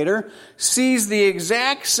Revelator sees the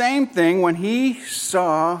exact same thing when he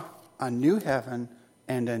saw a new heaven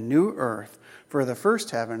and a new earth. For the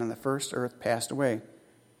first heaven and the first earth passed away.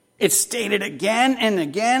 It's stated again and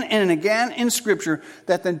again and again in Scripture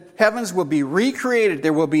that the heavens will be recreated.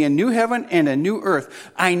 There will be a new heaven and a new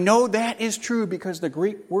earth. I know that is true because the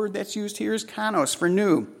Greek word that's used here is kanos, for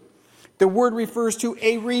new. The word refers to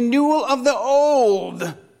a renewal of the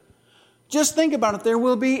old. Just think about it. There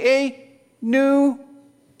will be a new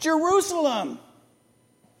Jerusalem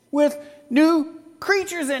with new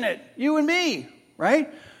creatures in it, you and me,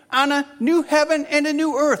 right? On a new heaven and a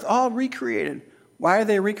new earth, all recreated. Why are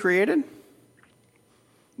they recreated?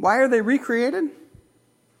 Why are they recreated?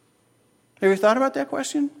 Have you thought about that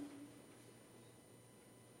question?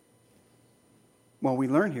 Well, we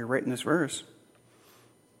learn here right in this verse.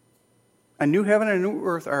 A new heaven and a new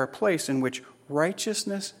earth are a place in which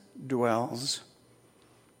righteousness dwells.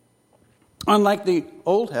 Unlike the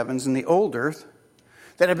old heavens and the old earth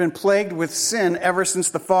that have been plagued with sin ever since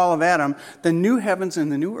the fall of Adam, the new heavens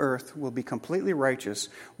and the new earth will be completely righteous,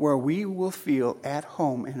 where we will feel at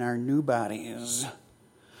home in our new bodies.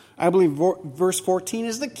 I believe verse 14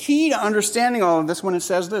 is the key to understanding all of this when it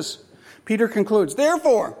says this. Peter concludes,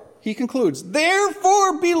 therefore,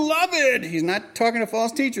 beloved, he's not talking to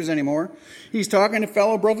false teachers anymore. He's talking to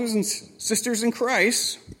fellow brothers and sisters in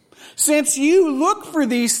Christ. Since you look for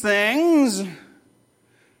these things,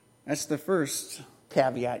 that's the first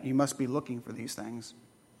caveat. You must be looking for these things.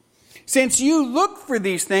 Since you look for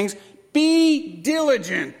these things, Be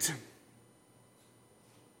diligent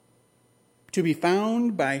to be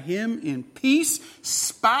found by him in peace,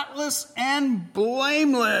 spotless and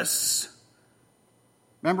blameless.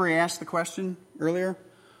 Remember he asked the question earlier,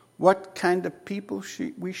 what kind of people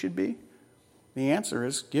we should be? The answer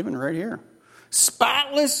is given right here.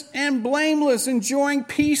 Spotless and blameless, enjoying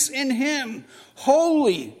peace in him.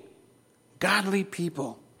 Holy, godly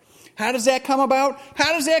people. How does that come about?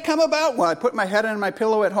 Well, I put my head on my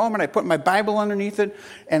pillow at home and I put my Bible underneath it,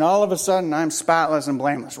 and all of a sudden I'm spotless and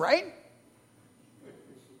blameless, right?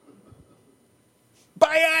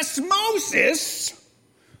 By osmosis,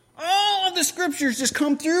 all of the scriptures just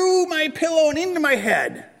come through my pillow and into my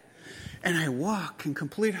head. And I walk in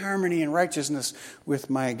complete harmony and righteousness with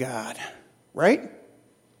my God. Right?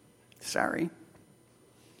 Sorry.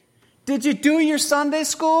 Did you do your Sunday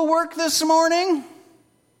school work this morning?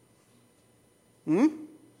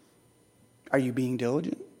 Are you being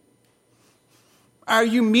diligent? Are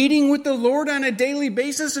you meeting with the Lord on a daily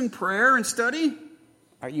basis in prayer and study?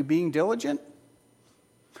 Are you being diligent?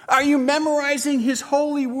 Are you memorizing his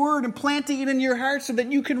holy word and planting it in your heart so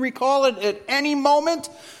that you can recall it at any moment?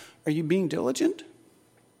 Are you being diligent?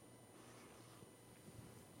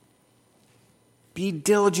 Be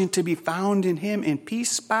diligent to be found in him in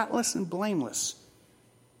peace, spotless and blameless.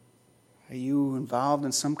 Are you involved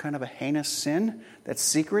in some kind of a heinous sin that's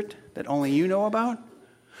secret, that only you know about?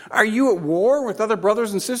 Are you at war with other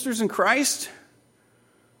brothers and sisters in Christ?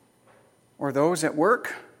 Or those at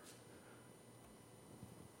work?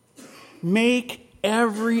 Make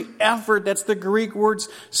every effort. That's the Greek words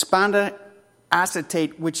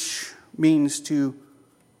spontacetate, which means to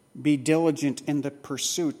be diligent in the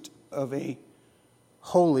pursuit of a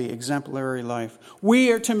holy, exemplary life.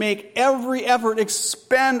 We are to make every effort,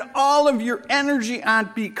 expend all of your energy on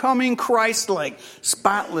becoming Christ-like,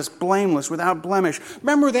 spotless, blameless, without blemish.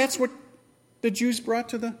 Remember, that's what the Jews brought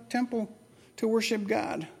to the temple to worship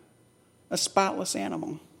God, a spotless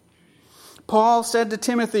animal. Paul said to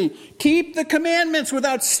Timothy, keep the commandments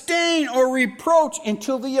without stain or reproach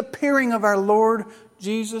until the appearing of our Lord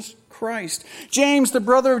Jesus Christ. James, the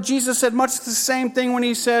brother of Jesus, said much the same thing when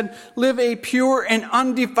he said, live a pure and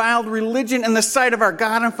undefiled religion in the sight of our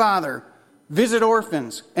God and Father. Visit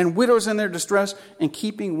orphans and widows in their distress, and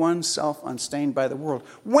keeping oneself unstained by the world.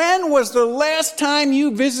 When was the last time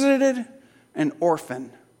you visited an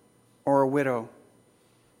orphan or a widow?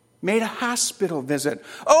 Made a hospital visit?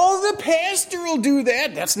 Oh, the pastor will do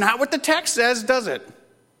that. That's not what the text says, does it?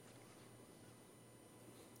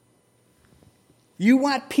 You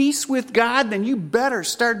want peace with God? Then you better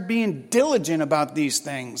start being diligent about these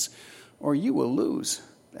things, or you will lose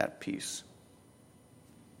that peace.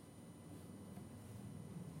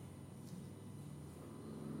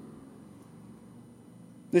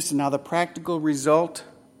 Listen now, the practical result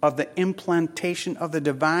of the implantation of the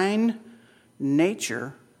divine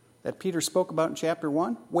nature that Peter spoke about in chapter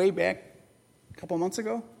 1, way back a couple months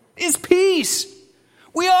ago, is peace.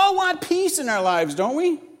 We all want peace in our lives, don't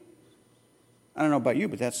we? I don't know about you,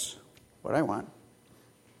 but that's what I want.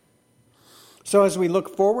 So as we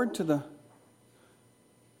look forward to the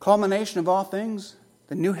culmination of all things,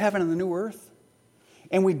 the new heaven and the new earth,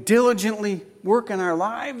 and we diligently work in our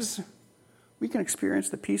lives, we can experience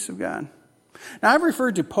the peace of God. Now, I've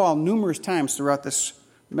referred to Paul numerous times throughout this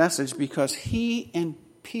message because he and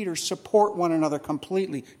Peter support one another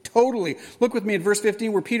completely, totally. Look with me at verse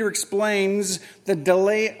 15 where Peter explains the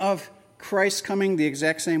delay of Christ's coming the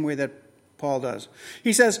exact same way that Paul does.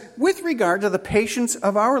 He says, with regard to the patience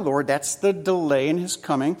of our Lord, that's the delay in his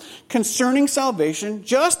coming, concerning salvation,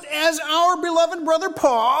 just as our beloved brother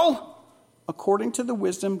Paul, according to the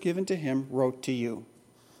wisdom given to him, wrote to you.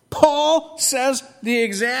 Paul says the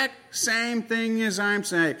exact same thing as I'm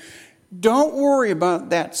saying. Don't worry about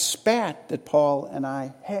that spat that Paul and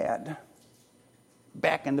I had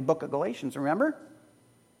back in the book of Galatians, remember?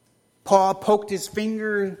 Paul poked his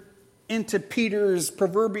finger into Peter's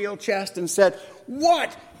proverbial chest and said,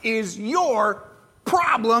 what is your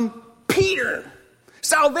problem, Peter?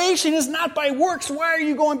 Salvation is not by works. Why are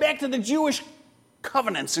you going back to the Jewish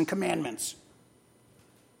covenants and commandments?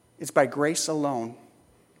 It's by grace alone.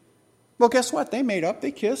 Well, guess what? They made up.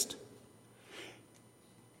 They kissed.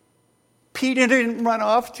 Peter didn't run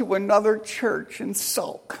off to another church and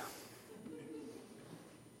sulk.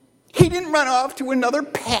 He didn't run off to another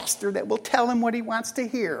pastor that will tell him what he wants to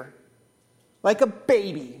hear. Like a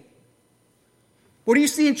baby. What do you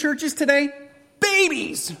see in churches today?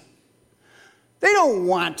 Babies. They don't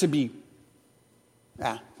want to be...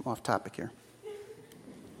 I'm off topic here.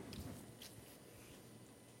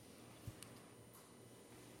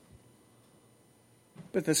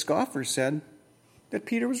 But the scoffer said, that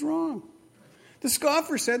Peter was wrong. The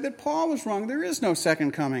scoffers said that Paul was wrong. There is no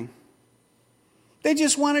second coming. They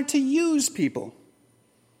just wanted to use people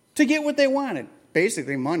to get what they wanted.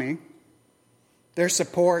 Basically, money. Their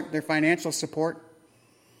support, their financial support.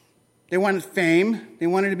 They wanted fame. They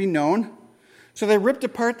wanted to be known. So they ripped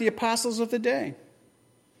apart the apostles of the day.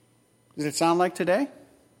 Does it sound like today?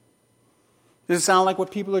 Does it sound like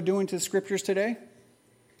what people are doing to the scriptures today?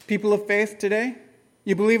 People of faith today?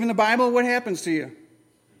 You believe in the Bible? What happens to you?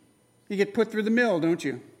 You get put through the mill, don't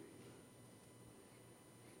you?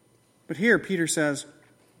 But here Peter says,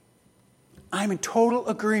 I'm in total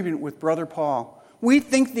agreement with Brother Paul. We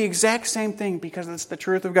think the exact same thing because it's the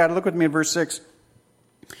truth of God. Look with me at verse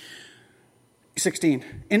 16.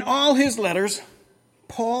 In all his letters,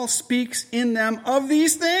 Paul speaks in them of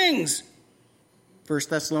these things. 1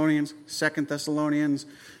 Thessalonians, 2 Thessalonians,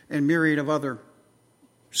 and myriad of other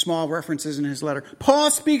small references in his letter.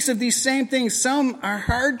 Paul speaks of these same things. Some are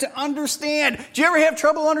hard to understand. Do you ever have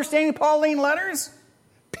trouble understanding Pauline letters?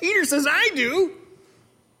 Peter says, I do.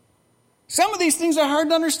 Some of these things are hard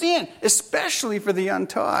to understand, especially for the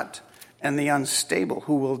untaught and the unstable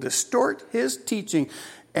who will distort his teaching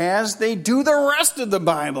as they do the rest of the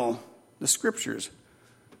Bible, the scriptures,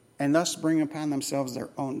 and thus bring upon themselves their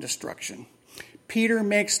own destruction. Peter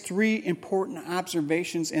makes three important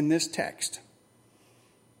observations in this text.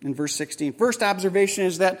 In verse 16, first observation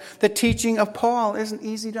is that the teaching of Paul isn't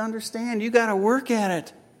easy to understand. You got to work at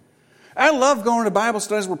it. I love going to Bible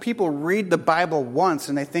studies where people read the Bible once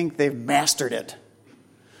and they think they've mastered it.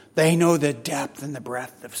 They know the depth and the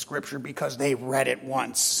breadth of Scripture because they read it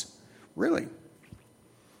once. Really.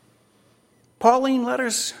 Pauline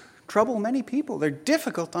letters trouble many people. They're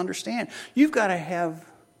difficult to understand. You've got to have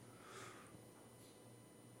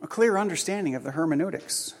a clear understanding of the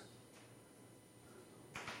hermeneutics.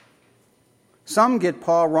 Some get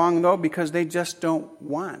Paul wrong, though, because they just don't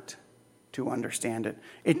want to understand it.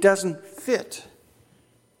 It doesn't fit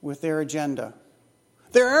with their agenda.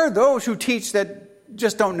 There are those who teach that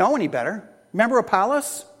just don't know any better. Remember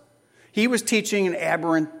Apollos? He was teaching an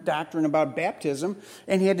aberrant doctrine about baptism,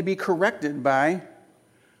 and he had to be corrected by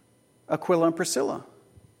Aquila and Priscilla.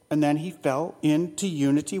 And then he fell into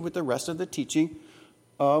unity with the rest of the teaching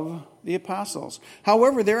of the apostles.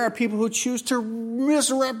 However, there are people who choose to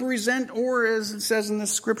misrepresent, or as it says in the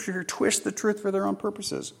scripture, twist the truth for their own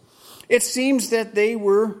purposes. It seems that they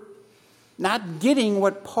were not getting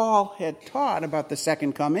what Paul had taught about the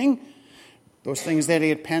second coming, those things that he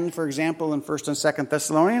had penned, for example, in 1 and 2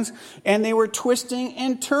 Thessalonians, and they were twisting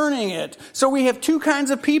and turning it. So we have two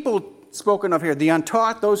kinds of people spoken of here: the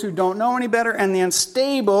untaught, those who don't know any better, and the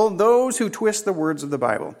unstable, those who twist the words of the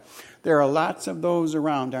Bible. There are lots of those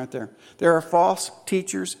around, aren't there? There are false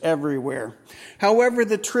teachers everywhere. However,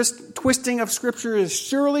 the twisting of Scripture is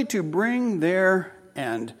surely to bring their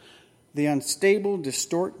end. The unstable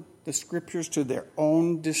distort the Scriptures to their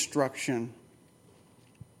own destruction.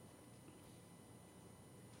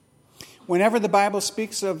 Whenever the Bible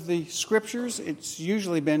speaks of the Scriptures, it's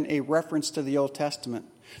usually been a reference to the Old Testament.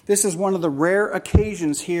 This is one of the rare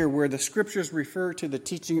occasions here where the Scriptures refer to the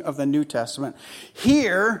teaching of the New Testament.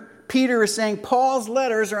 Here, Peter is saying Paul's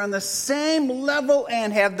letters are on the same level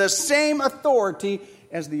and have the same authority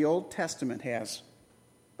as the Old Testament has.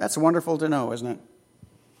 That's wonderful to know, isn't it?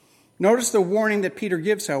 Notice the warning that Peter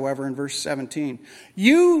gives, however, in verse 17.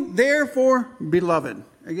 You, therefore, beloved.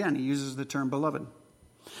 Again, he uses the term beloved.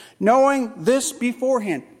 Knowing this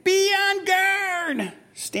beforehand, be on guard.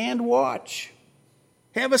 Stand watch.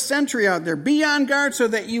 Have a sentry out there. Be on guard so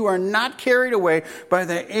that you are not carried away by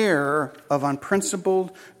the error of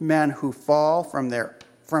unprincipled men who fall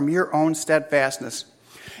from your own steadfastness.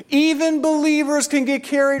 Even believers can get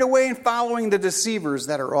carried away in following the deceivers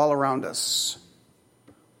that are all around us.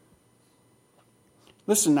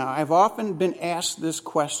 Listen now, I've often been asked this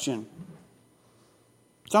question.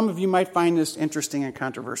 Some of you might find this interesting and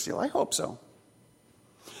controversial. I hope so.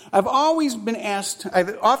 I've often been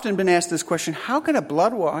asked this question: how could a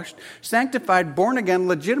blood-washed, sanctified, born-again,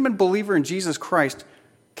 legitimate believer in Jesus Christ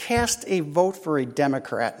cast a vote for a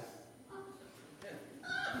Democrat?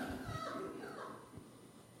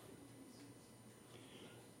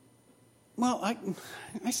 Well,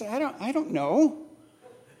 I say I don't know.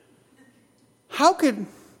 How could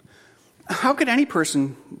any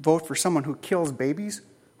person vote for someone who kills babies?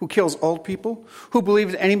 Who kills old people, who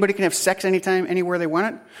believe that anybody can have sex anytime, anywhere they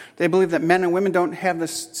want it? They believe that men and women don't have the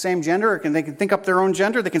same gender, or they can think up their own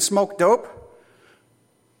gender, they can smoke dope.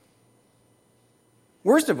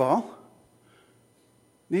 Worst of all,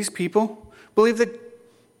 these people believe that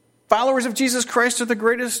followers of Jesus Christ are the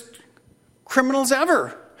greatest criminals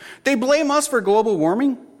ever. They blame us for global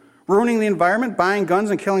warming, ruining the environment, buying guns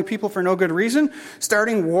and killing people for no good reason,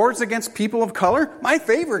 starting wars against people of color. My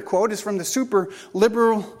favorite quote is from the super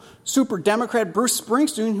liberal, super Democrat Bruce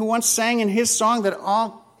Springsteen, who once sang in his song that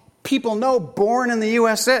all people know, Born in the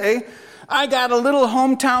USA, I got a little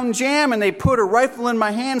hometown jam and they put a rifle in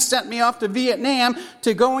my hand, sent me off to Vietnam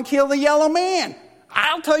to go and kill the yellow man.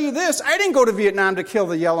 I'll tell you this, I didn't go to Vietnam to kill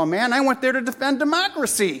the yellow man. I went there to defend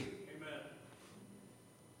democracy.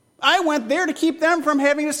 I went there to keep them from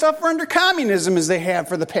having to suffer under communism as they have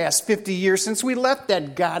for the past 50 years since we left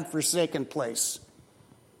that godforsaken place.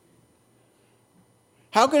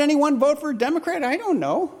 How could anyone vote for a Democrat? I don't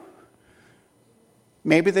know.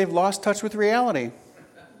 Maybe they've lost touch with reality.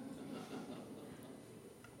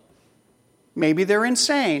 Maybe they're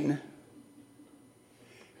insane.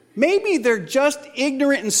 Maybe they're just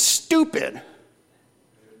ignorant and stupid.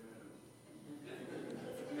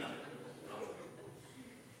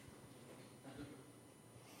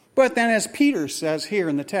 But then, as Peter says here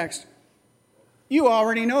in the text, you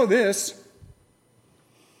already know this.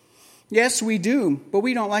 Yes, we do, but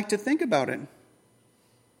we don't like to think about it.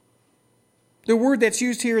 The word that's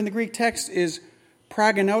used here in the Greek text is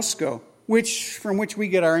prognosko, from which we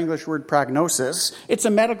get our English word prognosis. It's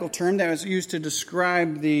a medical term that was used to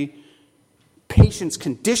describe the patient's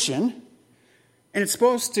condition, and it's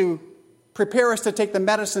supposed to prepare us to take the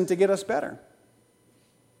medicine to get us better.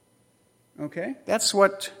 Okay? That's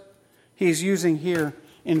what he's using here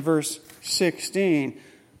in verse 16.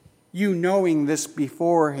 You knowing this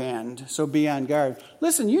beforehand, so be on guard.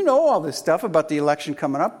 Listen, you know all this stuff about the election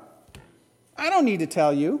coming up. I don't need to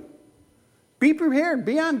tell you. Be prepared.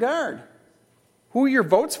 Be on guard. Who are your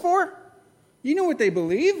votes for? You know what they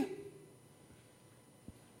believe.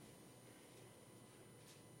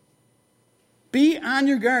 Be on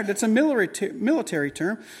your guard. That's a military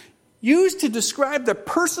term used to describe the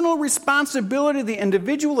personal responsibility of the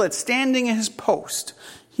individual that's standing in his post.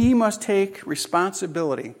 He must take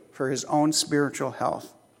responsibility for his own spiritual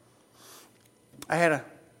health. I had a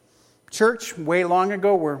church way long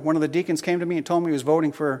ago where one of the deacons came to me and told me he was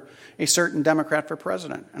voting for a certain Democrat for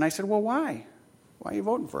president. And I said, well, why? Why are you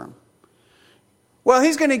voting for him? Well,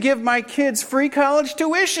 he's going to give my kids free college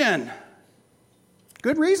tuition.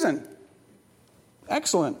 Good reason.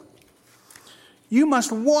 Excellent. You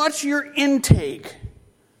must watch your intake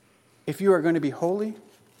if you are going to be holy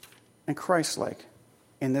and Christ-like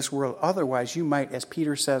in this world. Otherwise, you might, as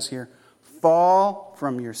Peter says here, fall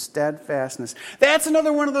from your steadfastness. That's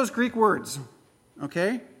another one of those Greek words,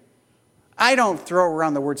 okay? I don't throw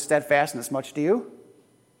around the word steadfastness much, do you?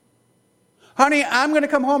 Honey, I'm going to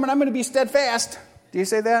come home and I'm going to be steadfast. Do you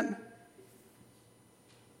say that?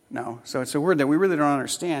 No. So it's a word that we really don't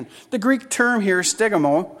understand. The Greek term here is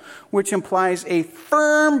stegomai, which implies a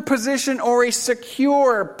firm position or a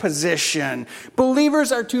secure position.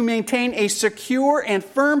 Believers are to maintain a secure and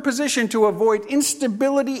firm position to avoid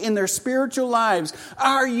instability in their spiritual lives.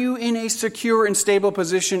 Are you in a secure and stable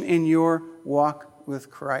position in your walk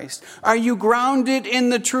with Christ? Are you grounded in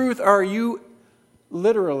the truth? Or are you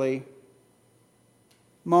literally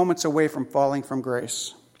moments away from falling from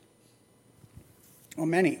grace? Well,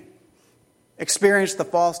 many experience the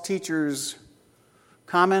false teacher's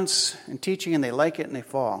comments and teaching, and they like it and they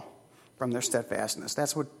fall from their steadfastness.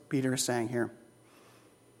 That's what Peter is saying here.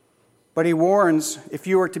 But he warns, if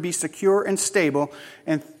you are to be secure and stable,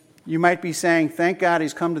 and you might be saying, thank God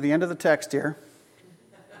he's come to the end of the text here.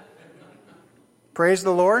 Praise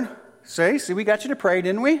the Lord. See, we got you to pray,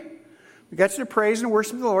 didn't we? We got you to praise and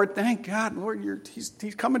worship the Lord. Thank God, Lord, he's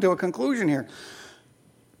coming to a conclusion here.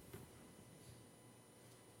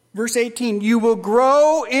 Verse 18, you will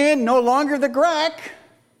grow in no longer the Grek.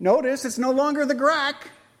 Notice, it's no longer the Grek.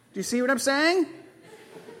 Do you see what I'm saying?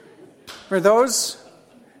 For those,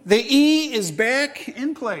 the E is back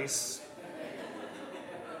in place.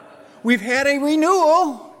 We've had a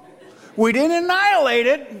renewal. We didn't annihilate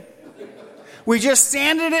it. We just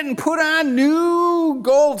sanded it and put on new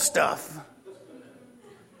gold stuff.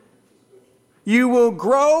 You will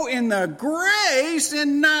grow in the grace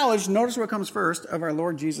and knowledge, notice what comes first, of our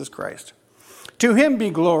Lord Jesus Christ. To him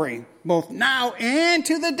be glory, both now and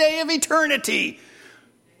to the day of eternity.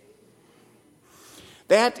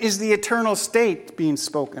 That is the eternal state being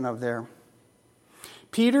spoken of there.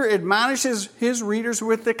 Peter admonishes his readers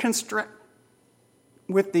with the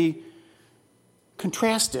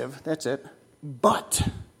contrastive, that's it, but.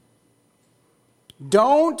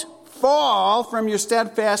 Don't fall from your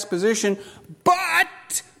steadfast position, but,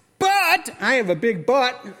 I have a big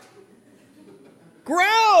but,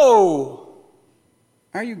 grow.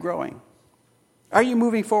 Are you growing? Are you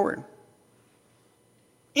moving forward?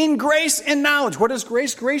 In grace and knowledge. What is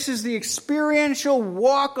grace? Grace is the experiential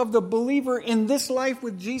walk of the believer in this life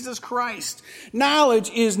with Jesus Christ. Knowledge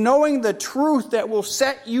is knowing the truth that will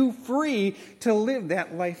set you free to live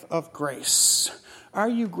that life of grace. Are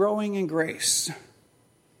you growing in grace?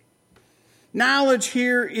 Knowledge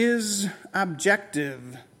here is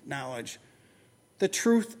objective knowledge. The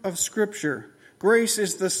truth of Scripture. Grace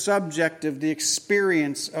is the subjective, the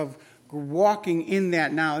experience of walking in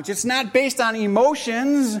that knowledge. It's not based on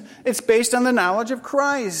emotions. It's based on the knowledge of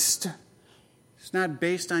Christ. It's not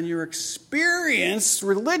based on your experience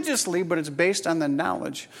religiously, but it's based on the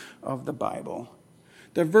knowledge of the Bible.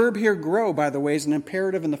 The verb here, grow, by the way, is an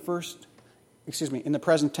imperative in the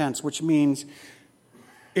present tense, which means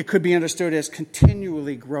it could be understood as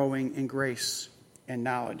continually growing in grace and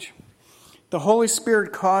knowledge. The Holy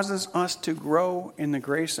Spirit causes us to grow in the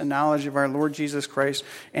grace and knowledge of our Lord Jesus Christ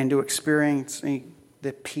and to experience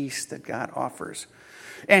the peace that God offers.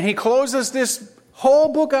 And he closes this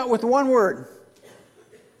whole book out with one word.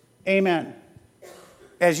 Amen.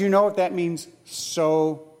 As you know what that means,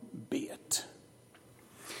 so be it.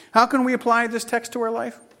 How can we apply this text to our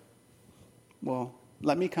life? Well,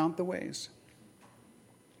 let me count the ways.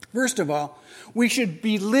 First of all, we should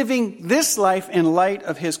be living this life in light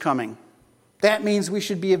of his coming. That means we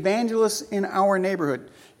should be evangelists in our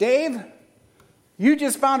neighborhood. Dave, you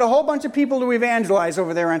just found a whole bunch of people to evangelize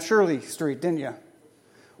over there on Shirley Street, didn't you?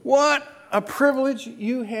 What a privilege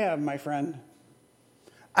you have, my friend.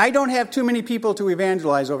 I don't have too many people to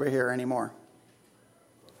evangelize over here anymore.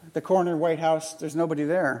 The corner White House, there's nobody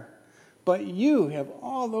there. But you have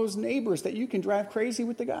all those neighbors that you can drive crazy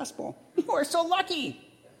with the gospel. You are so lucky.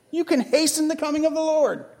 You can hasten the coming of the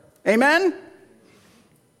Lord. Amen?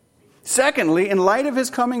 Secondly, in light of his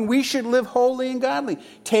coming, we should live holy and godly.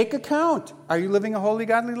 Take account. Are you living a holy,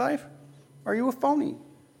 godly life? Are you a phony?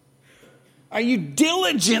 Are you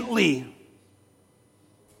diligently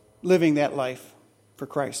living that life for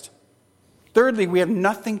Christ? Thirdly, we have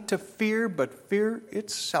nothing to fear but fear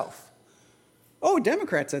itself. Oh, a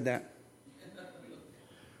Democrat said that.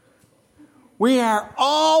 We are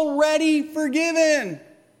already forgiven.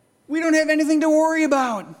 We don't have anything to worry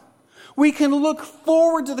about. We can look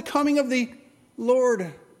forward to the coming of the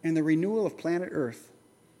Lord and the renewal of planet Earth,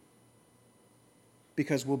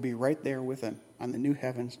 because we'll be right there with him on the new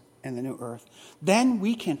heavens and the new earth. Then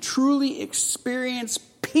we can truly experience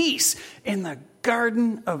peace in the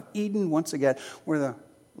Garden of Eden once again, where the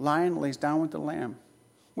lion lays down with the lamb,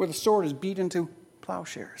 where the sword is beat into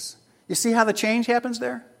plowshares. You see how the change happens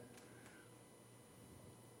there?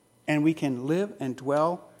 And we can live and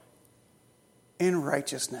dwell in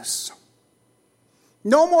righteousness.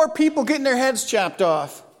 No more people getting their heads chopped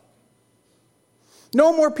off.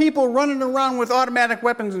 No more people running around with automatic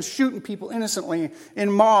weapons and shooting people innocently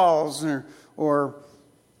in malls or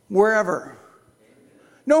wherever.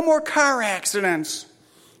 No more car accidents.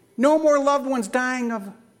 No more loved ones dying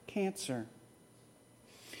of cancer.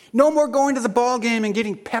 No more going to the ball game and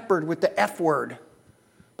getting peppered with the F word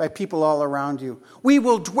by people all around you. We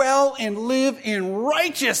will dwell and live in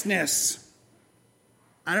righteousness.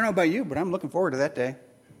 I don't know about you, but I'm looking forward to that day.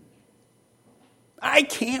 I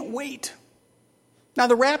can't wait. Now,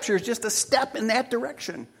 the rapture is just a step in that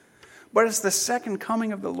direction. But it's the second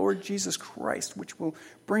coming of the Lord Jesus Christ which will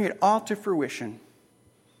bring it all to fruition.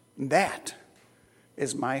 That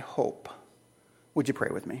is my hope. Would you pray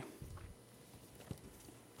with me?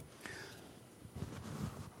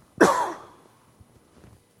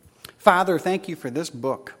 Father, thank you for this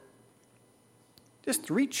book. Just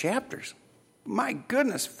 3 chapters. My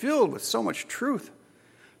goodness, filled with so much truth.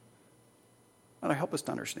 Lord, help us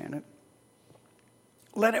to understand it.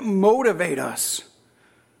 Let it motivate us.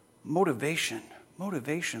 Motivation,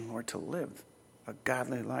 Lord, to live a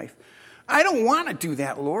godly life. I don't want to do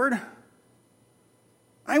that, Lord.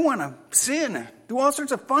 I want to sin, do all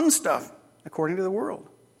sorts of fun stuff according to the world.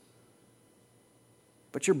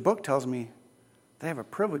 But your book tells me that I have a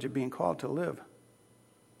privilege of being called to live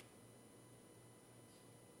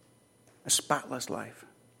a spotless life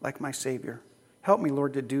like my Savior. Help me,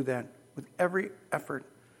 Lord, to do that with every effort.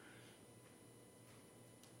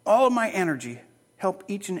 All of my energy, help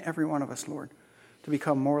each and every one of us, Lord, to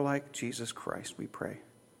become more like Jesus Christ, we pray,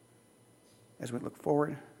 as we look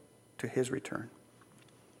forward to his return.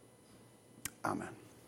 Amen.